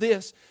time as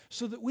this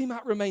so that we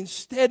might remain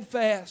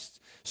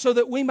steadfast, so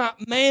that we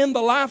might man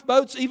the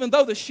lifeboats even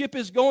though the ship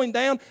is going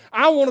down.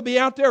 I want to be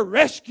out there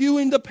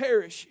rescuing the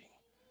perishing.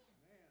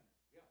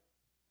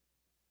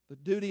 The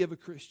duty of a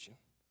Christian.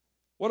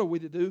 What are we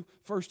to do?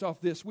 First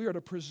off, this. We are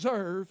to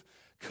preserve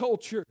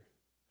culture.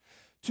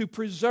 To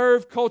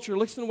preserve culture.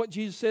 Listen to what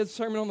Jesus said,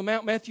 Sermon on the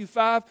Mount, Matthew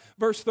 5,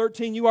 verse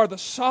 13. You are the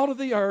salt of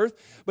the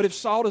earth, but if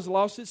salt has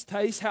lost its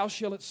taste, how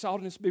shall its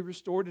saltiness be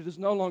restored? It is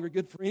no longer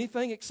good for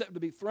anything except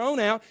to be thrown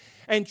out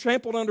and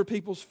trampled under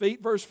people's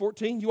feet. Verse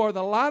 14, you are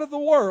the light of the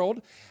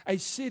world. A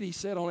city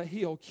set on a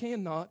hill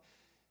cannot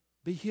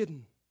be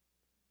hidden.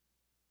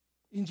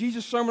 In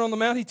Jesus' Sermon on the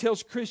Mount, He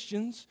tells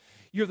Christians,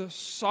 you're the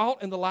salt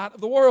and the light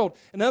of the world.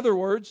 In other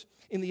words,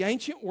 in the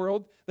ancient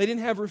world, they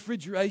didn't have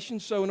refrigeration,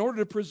 so in order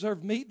to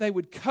preserve meat, they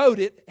would coat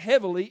it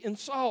heavily in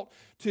salt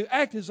to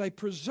act as a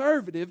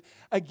preservative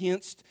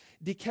against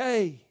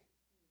decay.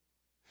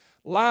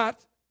 Light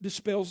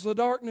dispels the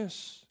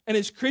darkness. And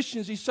as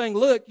Christians, He's saying,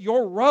 look,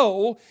 your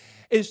role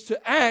is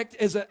to act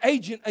as an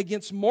agent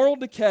against moral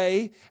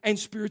decay and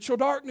spiritual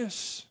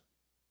darkness.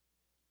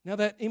 Now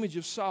that image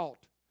of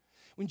salt,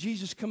 when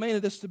Jesus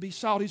commanded us to be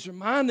salt, He's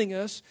reminding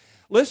us,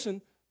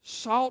 listen,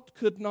 salt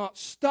could not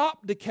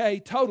stop decay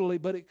totally,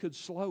 but it could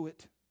slow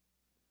it.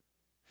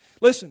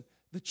 Listen,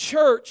 the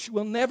church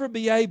will never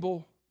be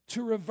able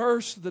to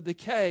reverse the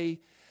decay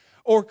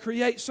or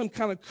create some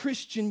kind of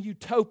Christian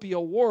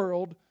utopia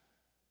world.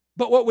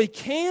 But what we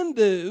can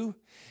do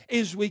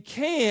is we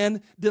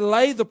can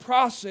delay the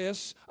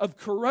process of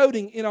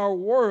corroding in our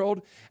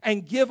world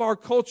and give our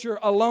culture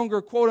a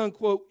longer,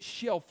 quote-unquote,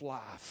 shelf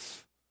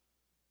life.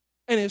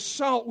 And as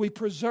salt, we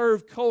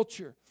preserve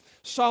culture.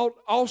 Salt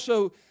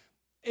also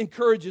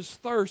encourages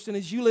thirst, and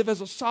as you live as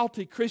a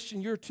salty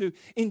Christian, you're to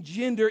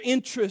engender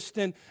interest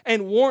and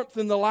warmth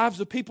in the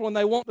lives of people, and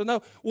they want to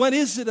know, what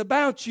is it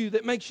about you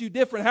that makes you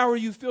different? How are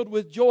you filled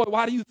with joy?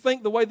 Why do you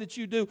think the way that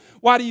you do?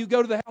 Why do you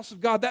go to the house of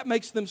God? That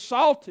makes them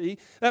salty,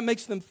 that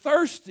makes them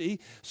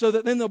thirsty, so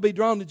that then they'll be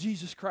drawn to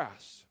Jesus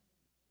Christ.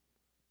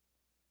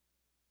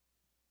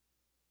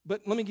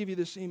 But let me give you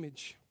this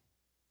image.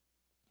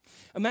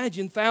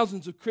 Imagine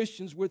thousands of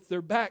Christians with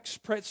their backs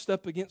pressed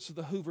up against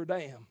the Hoover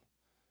Dam.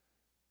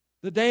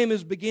 The dam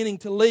is beginning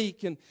to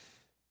leak and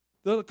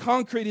the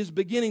concrete is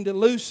beginning to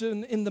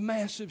loosen in the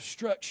massive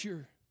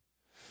structure.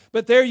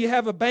 But there you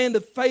have a band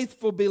of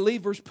faithful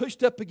believers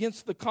pushed up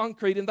against the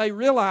concrete, and they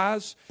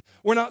realize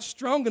we're not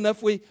strong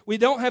enough. We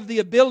don't have the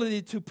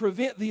ability to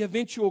prevent the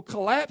eventual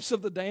collapse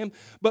of the dam,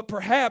 but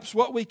perhaps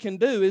what we can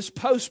do is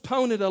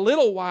postpone it a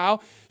little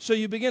while. So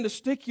you begin to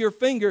stick your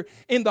finger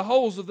in the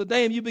holes of the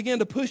dam. You begin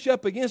to push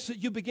up against it.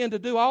 You begin to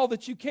do all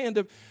that you can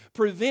to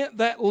prevent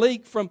that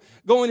leak from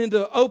going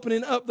into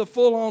opening up the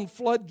full-on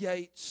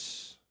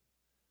floodgates.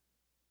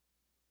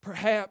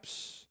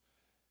 Perhaps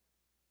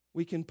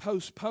we can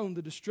postpone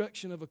the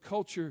destruction of a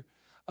culture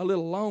a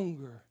little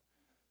longer,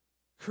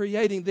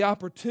 creating the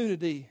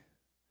opportunity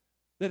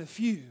that a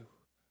few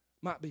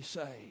might be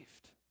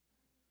saved.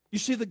 You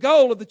see, the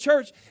goal of the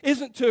church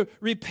isn't to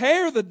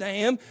repair the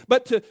dam,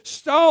 but to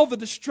stall the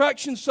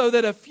destruction so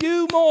that a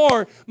few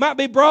more might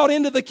be brought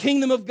into the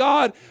kingdom of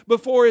God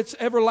before it's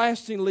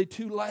everlastingly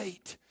too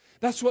late.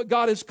 That's what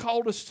God has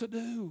called us to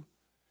do.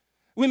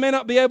 We may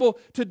not be able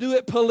to do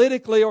it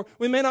politically, or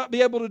we may not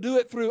be able to do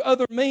it through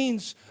other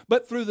means,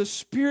 but through the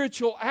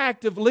spiritual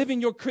act of living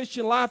your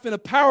Christian life in a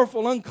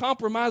powerful,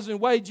 uncompromising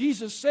way.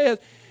 Jesus says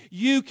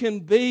you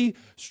can be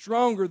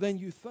stronger than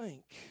you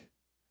think.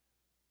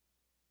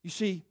 You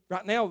see,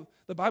 right now,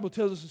 the Bible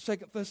tells us in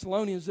 2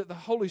 Thessalonians that the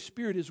Holy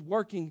Spirit is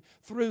working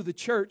through the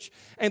church,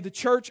 and the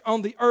church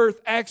on the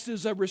earth acts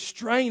as a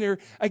restrainer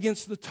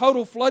against the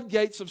total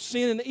floodgates of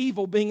sin and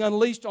evil being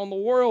unleashed on the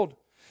world.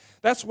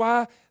 That's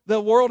why the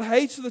world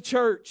hates the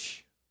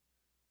church,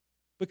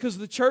 because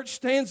the church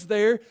stands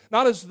there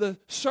not as the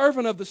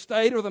servant of the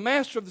state or the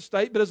master of the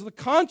state, but as the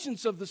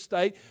conscience of the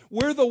state.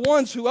 We're the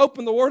ones who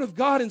open the Word of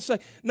God and say,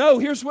 no,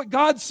 here's what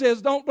God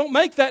says. Don't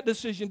make that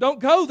decision. Don't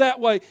go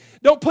that way.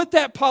 Don't put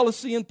that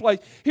policy in place.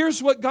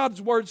 Here's what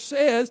God's Word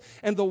says.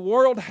 And the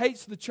world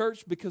hates the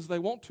church because they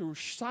want to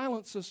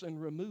silence us and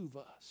remove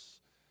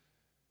us.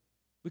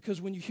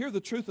 Because when you hear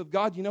the truth of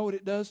God, you know what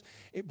it does?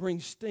 It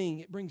brings sting.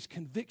 It brings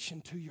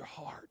conviction to your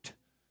heart.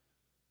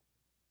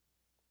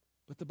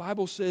 But the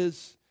Bible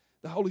says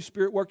the Holy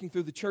Spirit working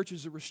through the church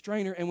is a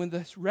restrainer. And when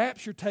this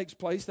rapture takes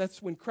place,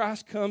 that's when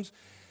Christ comes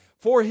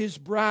for His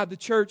bride, the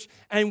church.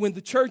 And when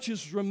the church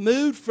is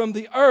removed from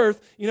the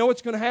earth, you know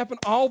what's going to happen?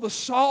 All the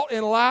salt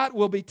and light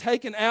will be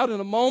taken out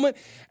in a moment.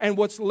 And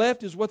what's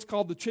left is what's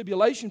called the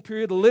tribulation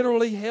period,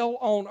 literally hell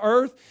on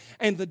earth.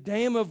 And the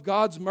dam of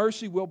God's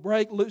mercy will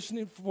break,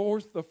 loosening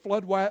forth the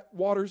flood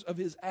waters of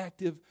His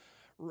active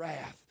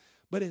wrath.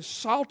 But as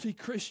salty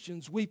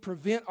Christians, we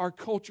prevent our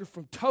culture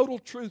from total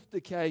truth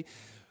decay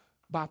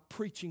by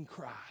preaching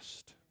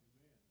Christ.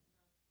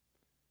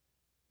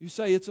 You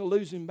say it's a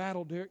losing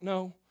battle, Derek.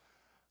 No.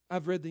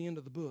 I've read the end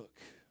of the book.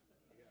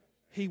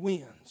 He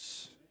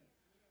wins.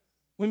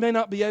 We may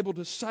not be able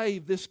to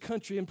save this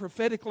country, and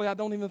prophetically, I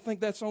don't even think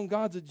that's on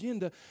God's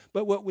agenda.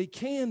 But what we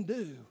can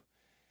do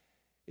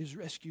is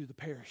rescue the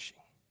perishing,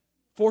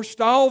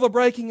 forestall the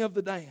breaking of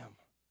the dam.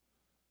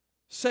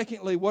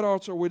 Secondly, what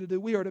else are we to do?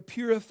 We are to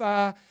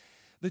purify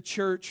the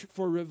church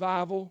for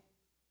revival.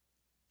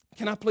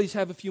 Can I please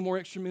have a few more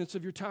extra minutes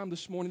of your time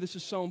this morning? This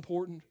is so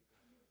important.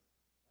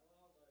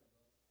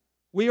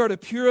 We are to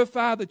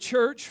purify the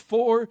church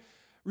for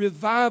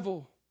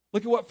revival.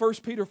 Look at what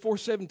 1 Peter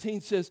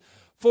 4:17 says.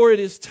 For it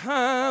is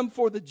time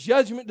for the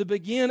judgment to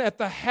begin at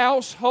the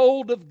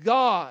household of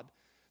God.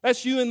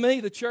 That's you and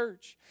me, the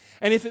church.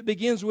 And if it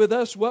begins with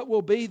us, what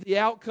will be the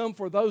outcome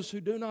for those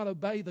who do not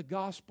obey the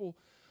gospel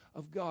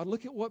of God?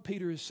 Look at what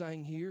Peter is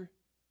saying here.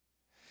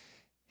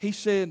 He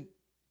said,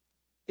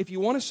 if you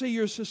want to see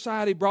your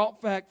society brought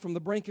back from the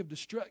brink of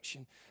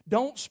destruction,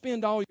 don't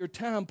spend all your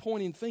time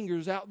pointing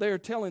fingers out there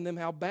telling them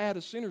how bad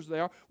of sinners they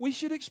are. We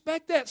should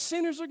expect that.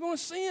 Sinners are going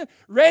to sin.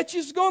 Wretch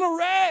is going to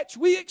wretch.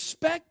 We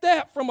expect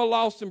that from a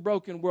lost and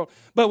broken world.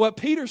 But what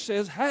Peter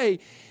says, hey,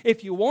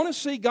 if you want to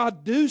see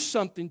God do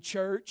something,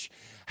 church,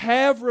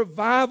 have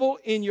revival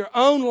in your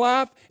own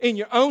life, in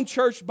your own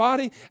church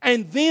body,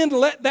 and then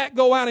let that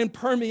go out and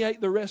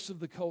permeate the rest of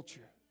the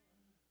culture.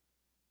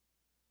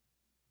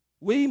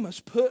 We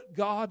must put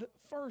God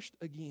first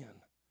again.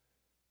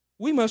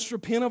 We must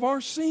repent of our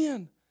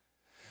sin.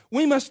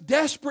 We must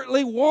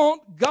desperately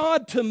want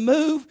God to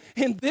move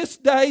in this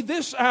day,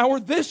 this hour,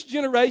 this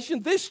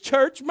generation, this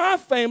church, my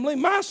family,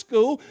 my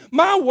school,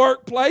 my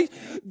workplace.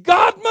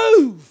 God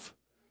move.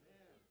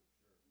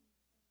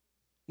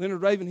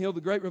 Leonard Ravenhill,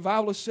 the great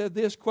revivalist, said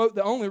this, quote,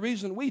 the only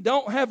reason we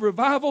don't have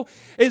revival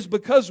is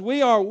because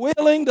we are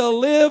willing to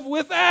live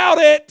without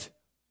it.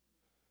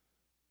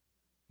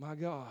 My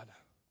God.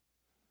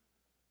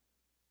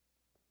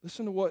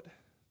 Listen to what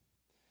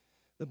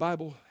the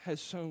Bible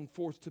has shown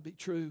forth to be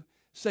true.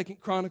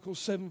 2 Chronicles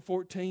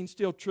 7:14,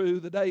 still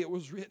true, the day it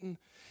was written.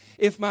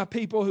 If my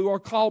people who are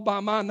called by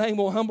my name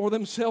will humble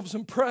themselves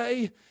and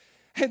pray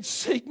and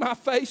seek my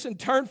face and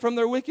turn from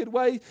their wicked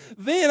ways,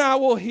 then I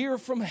will hear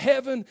from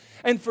heaven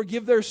and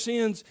forgive their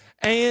sins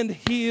and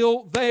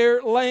heal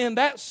their land.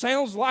 That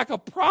sounds like a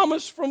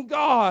promise from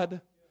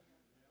God.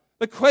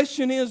 The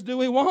question is, do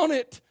we want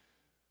it?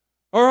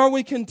 Or are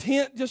we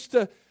content just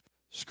to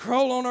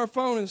scroll on our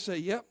phone and say,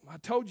 yep, I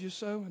told you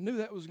so. I knew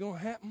that was going to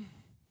happen.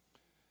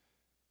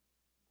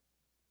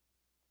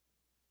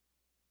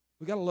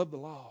 We got to love the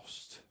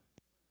lost.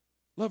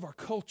 Love our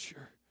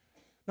culture.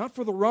 Not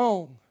for the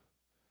wrong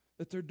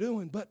that they're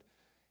doing, but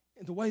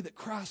in the way that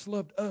Christ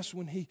loved us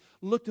when He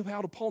looked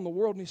out upon the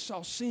world and He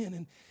saw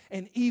sin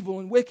and evil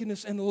and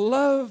wickedness and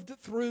loved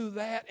through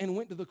that and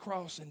went to the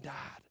cross and died.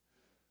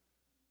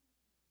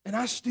 And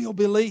I still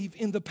believe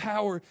in the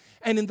power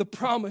and in the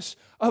promise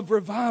of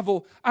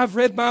revival. I've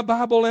read my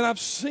Bible and I've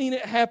seen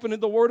it happen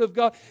in the Word of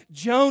God.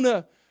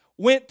 Jonah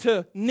went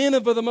to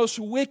Nineveh, the most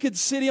wicked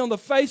city on the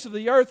face of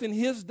the earth in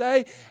his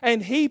day,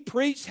 and he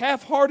preached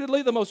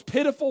half-heartedly the most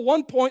pitiful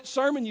one-point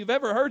sermon you've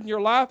ever heard in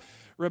your life.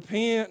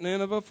 Repent,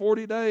 Nineveh,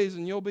 40 days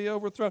and you'll be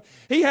overthrown.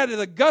 He had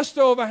the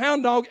gusto of a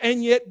hound dog,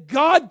 and yet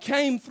God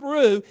came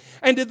through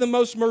and did the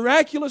most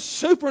miraculous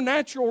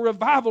supernatural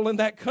revival in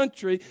that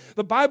country.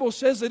 The Bible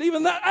says that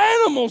even the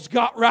animals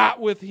got right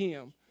with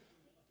Him.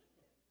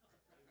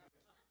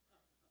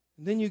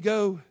 And then you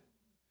go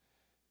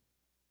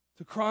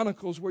to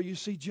Chronicles where you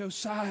see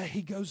Josiah.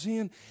 He goes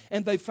in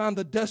and they find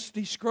the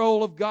dusty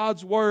scroll of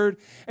God's Word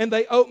and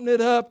they open it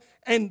up,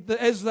 and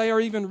as they are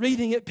even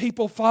reading it,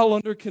 people fall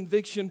under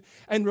conviction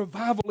and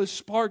revival is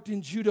sparked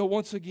in Judah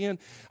once again.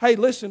 Hey,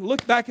 listen,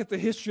 look back at the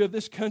history of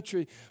this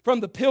country, from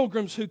the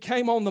Pilgrims who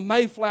came on the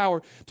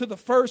Mayflower to the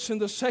first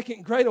and the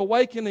second Great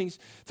Awakenings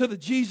to the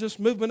Jesus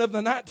movement of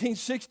the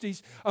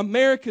 1960s.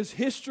 America's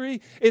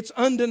history, it's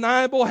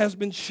undeniable, has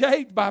been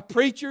shaped by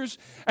preachers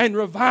and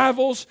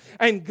revivals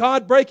and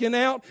God breaking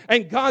out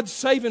and God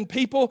saving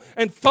people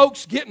and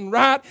folks getting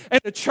right and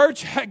the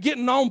church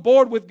getting on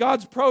board with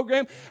God's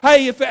program.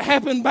 Hey, if it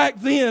happened back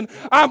then,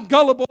 I'm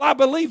gullible. I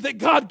believe that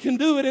God can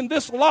do it in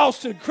this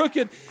lost and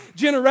crooked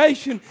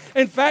generation.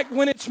 In fact,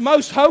 when it's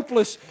most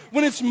hopeless,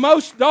 when it's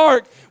most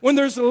dark, when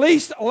there's the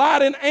least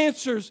light and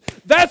answers,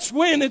 that's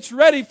when it's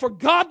ready for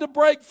God to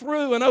break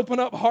through and open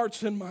up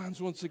hearts and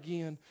minds once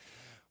again.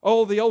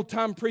 Oh, the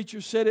old-time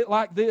preacher said it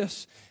like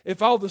this: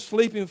 if all the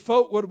sleeping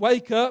folk would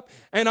wake up,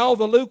 and all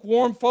the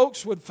lukewarm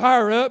folks would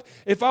fire up,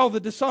 if all the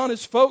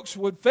dishonest folks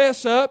would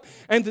fess up,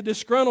 and the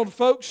disgruntled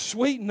folks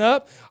sweeten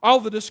up, all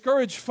the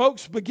discouraged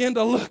folks begin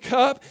to look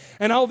up,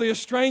 and all the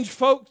estranged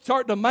folks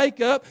start to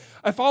make up,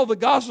 if all the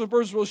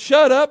gossipers will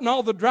shut up, and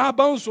all the dry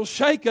bones will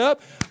shake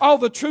up, all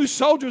the true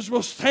soldiers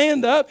will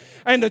stand up,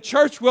 and the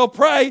church will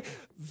pray,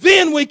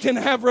 then we can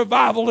have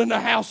revival in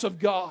the house of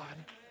God.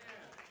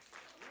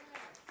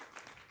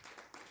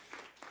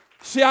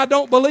 See, I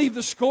don't believe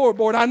the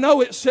scoreboard. I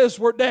know it says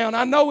we're down.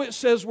 I know it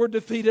says we're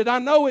defeated. I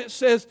know it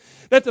says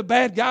that the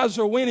bad guys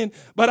are winning.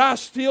 But I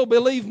still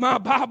believe my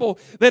Bible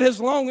that as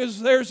long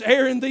as there's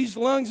air in these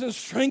lungs and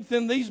strength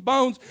in these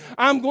bones,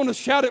 I'm going to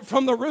shout it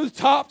from the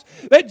rooftops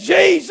that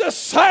Jesus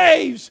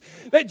saves.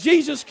 That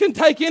Jesus can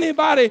take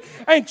anybody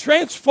and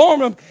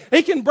transform them.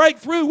 He can break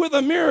through with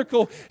a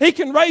miracle. He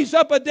can raise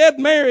up a dead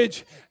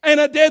marriage and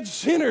a dead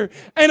sinner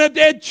and a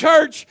dead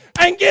church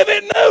and give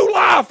it new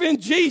life in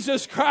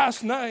Jesus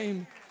Christ's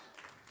name.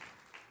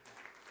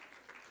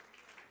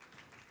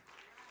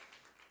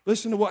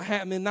 Listen to what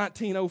happened in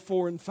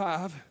 1904 and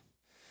 5.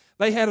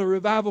 They had a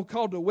revival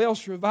called the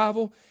Welsh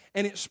Revival,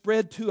 and it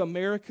spread to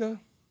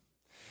America.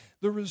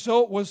 The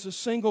result was the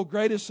single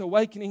greatest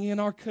awakening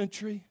in our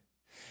country.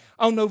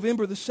 On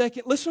November the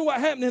 2nd, listen to what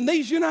happened in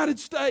these United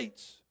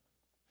States.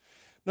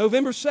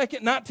 November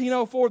 2nd,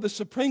 1904, the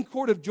Supreme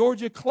Court of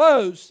Georgia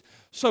closed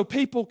so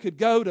people could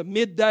go to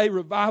midday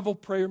revival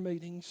prayer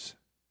meetings.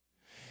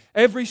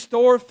 Every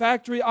store,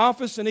 factory,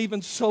 office, and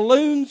even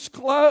saloons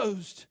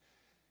closed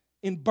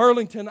in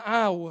Burlington,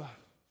 Iowa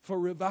for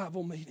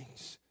revival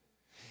meetings.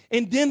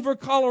 In Denver,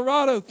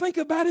 Colorado, think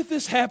about if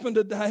this happened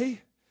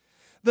today.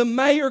 The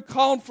mayor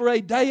called for a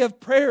day of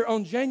prayer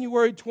on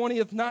January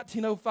 20th,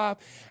 1905,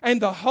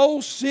 and the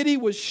whole city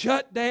was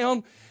shut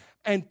down,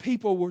 and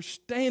people were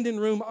standing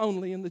room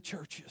only in the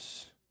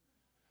churches.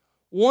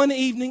 One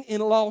evening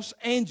in Los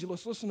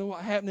Angeles, listen to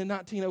what happened in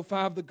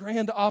 1905. The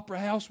Grand Opera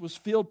House was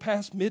filled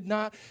past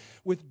midnight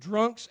with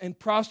drunks and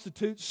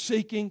prostitutes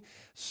seeking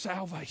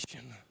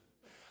salvation.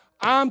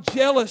 I'm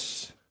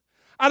jealous.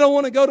 I don't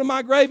want to go to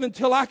my grave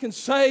until I can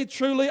say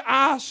truly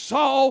I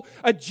saw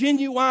a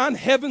genuine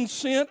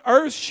heaven-sent,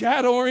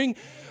 earth-shattering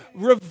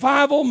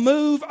revival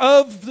move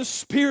of the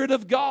Spirit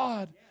of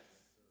God.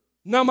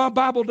 Now, my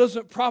Bible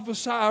doesn't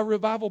prophesy a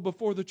revival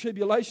before the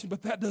tribulation,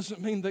 but that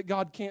doesn't mean that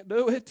God can't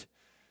do it.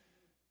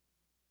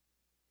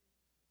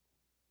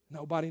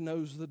 Nobody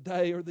knows the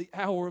day or the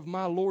hour of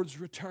my Lord's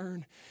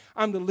return.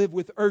 I'm to live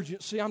with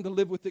urgency. I'm to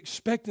live with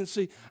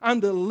expectancy.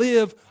 I'm to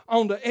live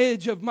on the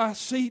edge of my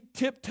seat,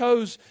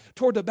 tiptoes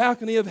toward the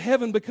balcony of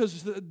heaven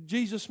because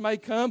Jesus may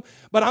come.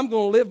 But I'm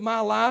going to live my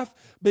life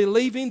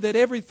believing that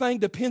everything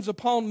depends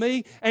upon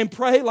me and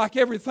pray like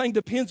everything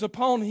depends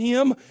upon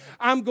Him.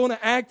 I'm going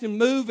to act and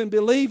move and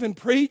believe and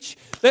preach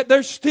that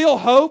there's still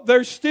hope,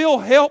 there's still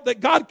help,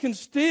 that God can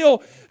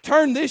still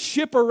turn this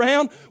ship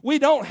around. We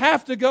don't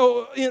have to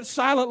go in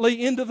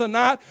silently into the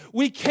night.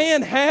 We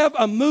can have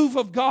a move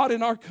of God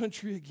in our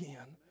country again.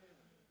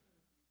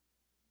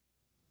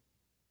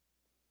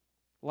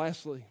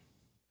 Lastly,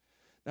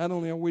 not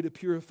only are we to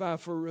purify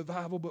for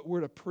revival, but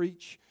we're to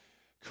preach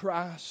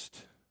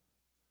Christ.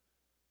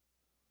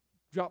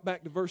 Drop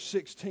back to verse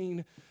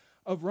 16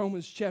 of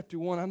Romans chapter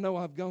 1. I know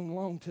I've gone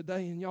long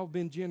today and y'all have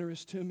been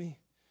generous to me.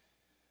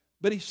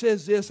 But he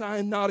says this, I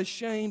am not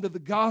ashamed of the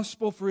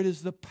gospel, for it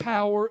is the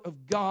power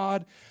of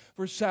God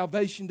for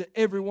salvation to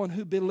everyone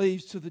who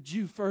believes, to the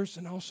Jew first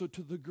and also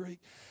to the Greek.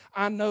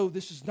 I know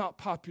this is not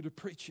popular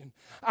preaching.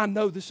 I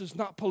know this is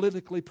not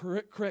politically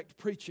correct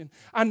preaching.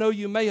 I know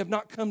you may have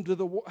not come to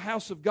the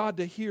house of God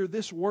to hear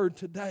this word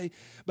today,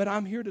 but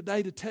I'm here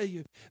today to tell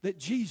you that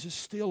Jesus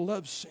still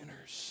loves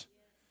sinners.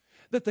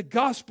 That the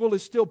gospel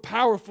is still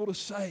powerful to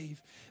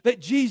save. That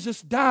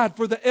Jesus died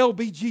for the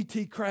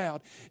LBGT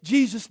crowd.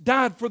 Jesus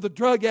died for the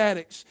drug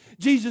addicts.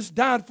 Jesus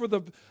died for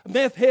the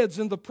meth heads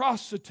and the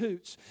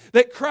prostitutes.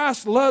 That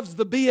Christ loves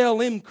the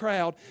BLM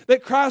crowd.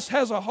 That Christ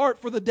has a heart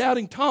for the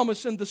doubting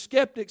Thomas and the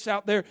skeptics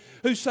out there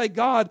who say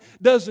God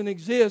doesn't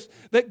exist.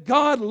 That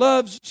God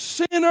loves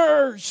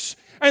sinners.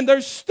 And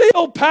there's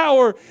still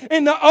power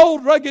in the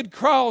old rugged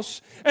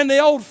cross and the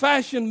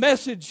old-fashioned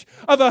message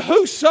of a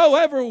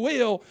whosoever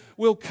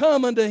will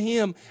come unto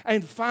Him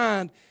and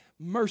find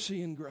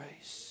mercy and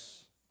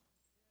grace.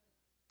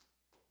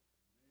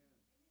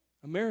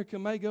 America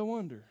may go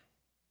under,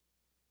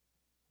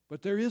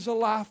 but there is a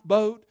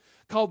lifeboat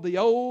called the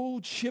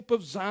old ship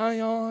of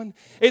Zion.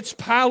 It's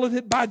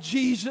piloted by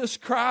Jesus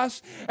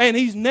Christ, and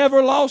He's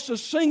never lost a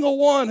single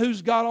one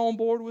who's got on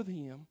board with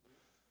Him.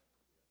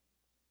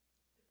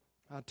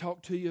 I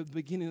talked to you at the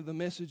beginning of the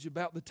message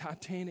about the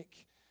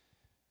Titanic.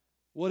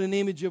 What an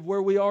image of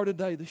where we are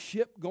today, the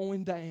ship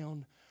going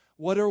down.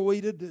 What are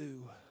we to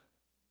do?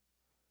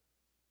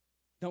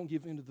 Don't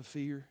give in to the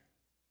fear.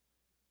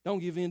 Don't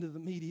give in to the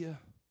media,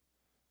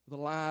 the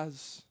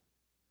lies.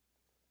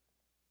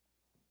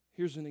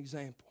 Here's an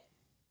example.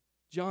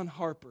 John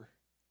Harper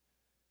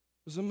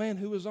was a man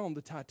who was on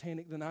the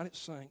Titanic the night it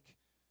sank.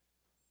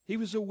 He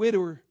was a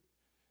widower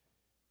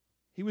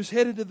He was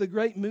headed to the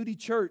Great Moody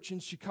Church in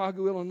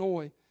Chicago,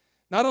 Illinois.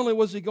 Not only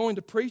was he going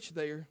to preach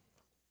there,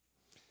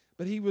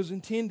 but he was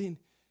intending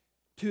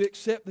to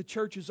accept the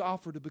church's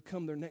offer to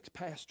become their next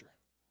pastor.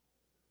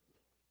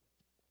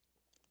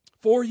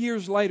 4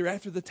 years later,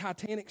 after the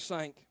Titanic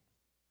sank,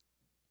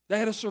 they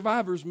had a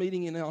survivors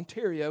meeting in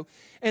Ontario,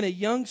 and a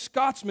young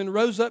Scotsman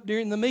rose up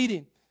during the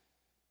meeting,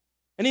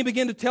 and he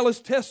began to tell his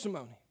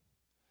testimony.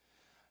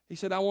 He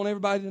said, I want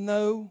everybody to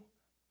know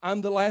I'm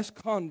the last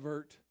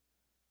convert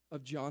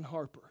of John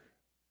Harper.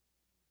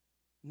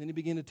 And then he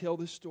began to tell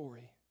this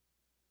story.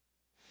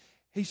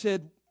 He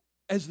said,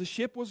 as the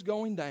ship was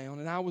going down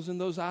and I was in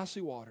those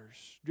icy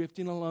waters,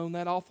 drifting alone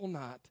that awful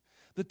night,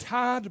 the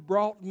tide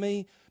brought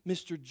me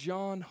Mr.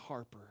 John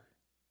Harper.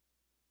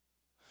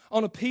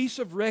 On a piece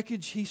of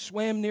wreckage, he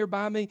swam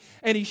nearby me,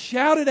 and he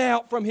shouted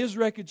out from his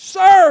wreckage,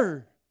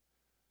 Sir,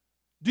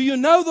 do you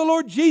know the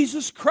Lord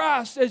Jesus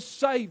Christ as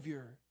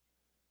Savior?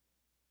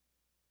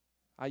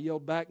 I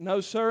yelled back, No,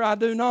 sir, I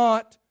do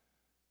not.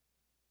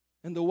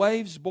 And the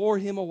waves bore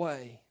him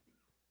away.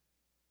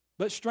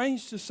 But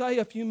strange to say,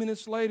 a few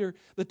minutes later,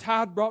 the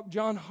tide brought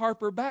John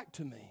Harper back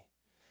to me.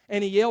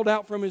 And he yelled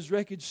out from his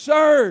wreckage,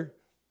 Sir,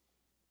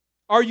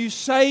 are you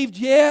saved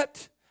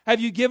yet? Have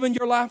you given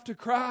your life to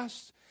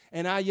Christ?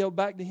 And I yelled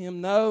back to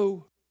him,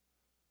 No.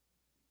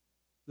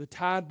 The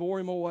tide bore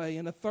him away.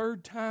 And a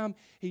third time,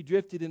 he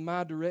drifted in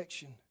my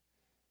direction.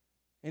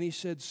 And he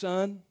said,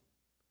 Son,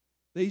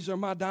 these are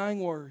my dying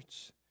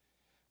words.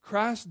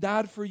 Christ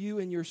died for you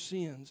in your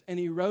sins, and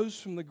He rose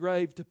from the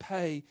grave to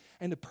pay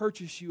and to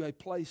purchase you a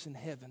place in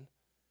heaven.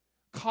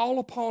 Call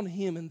upon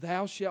Him, and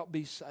thou shalt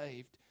be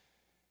saved.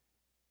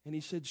 And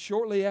he said,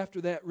 shortly after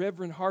that,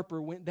 Reverend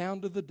Harper went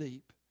down to the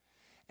deep,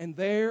 and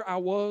there I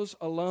was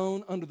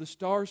alone under the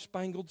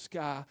star-spangled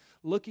sky,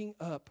 looking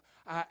up.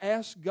 I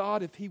asked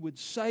God if He would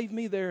save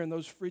me there in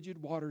those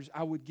frigid waters.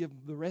 I would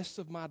give the rest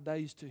of my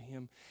days to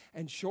Him.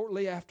 And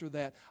shortly after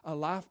that, a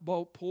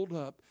lifeboat pulled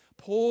up,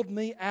 pulled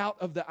me out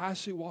of the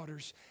icy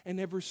waters. And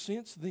ever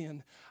since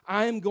then,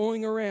 I am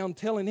going around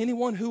telling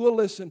anyone who will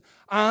listen,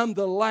 I'm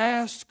the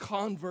last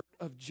convert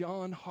of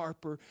John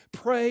Harper.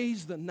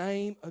 Praise the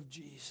name of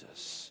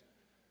Jesus.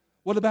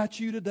 What about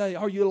you today?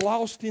 Are you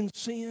lost in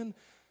sin?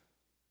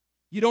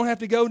 You don't have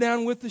to go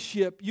down with the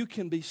ship. You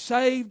can be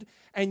saved,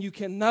 and you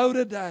can know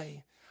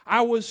today,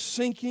 I was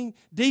sinking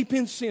deep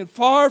in sin,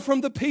 far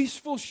from the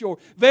peaceful shore,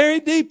 very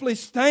deeply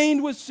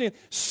stained with sin,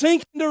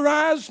 sinking to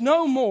rise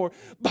no more.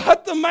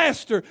 But the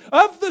Master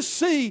of the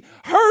sea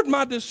heard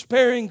my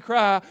despairing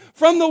cry,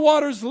 from the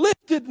waters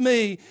lifted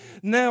me.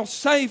 Now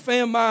safe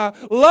am I.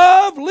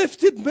 Love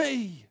lifted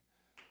me.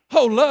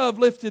 Oh, love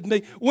lifted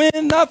me.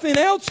 When nothing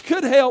else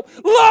could help,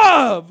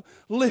 love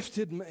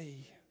lifted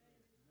me.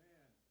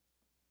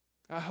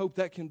 I hope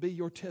that can be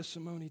your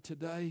testimony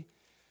today.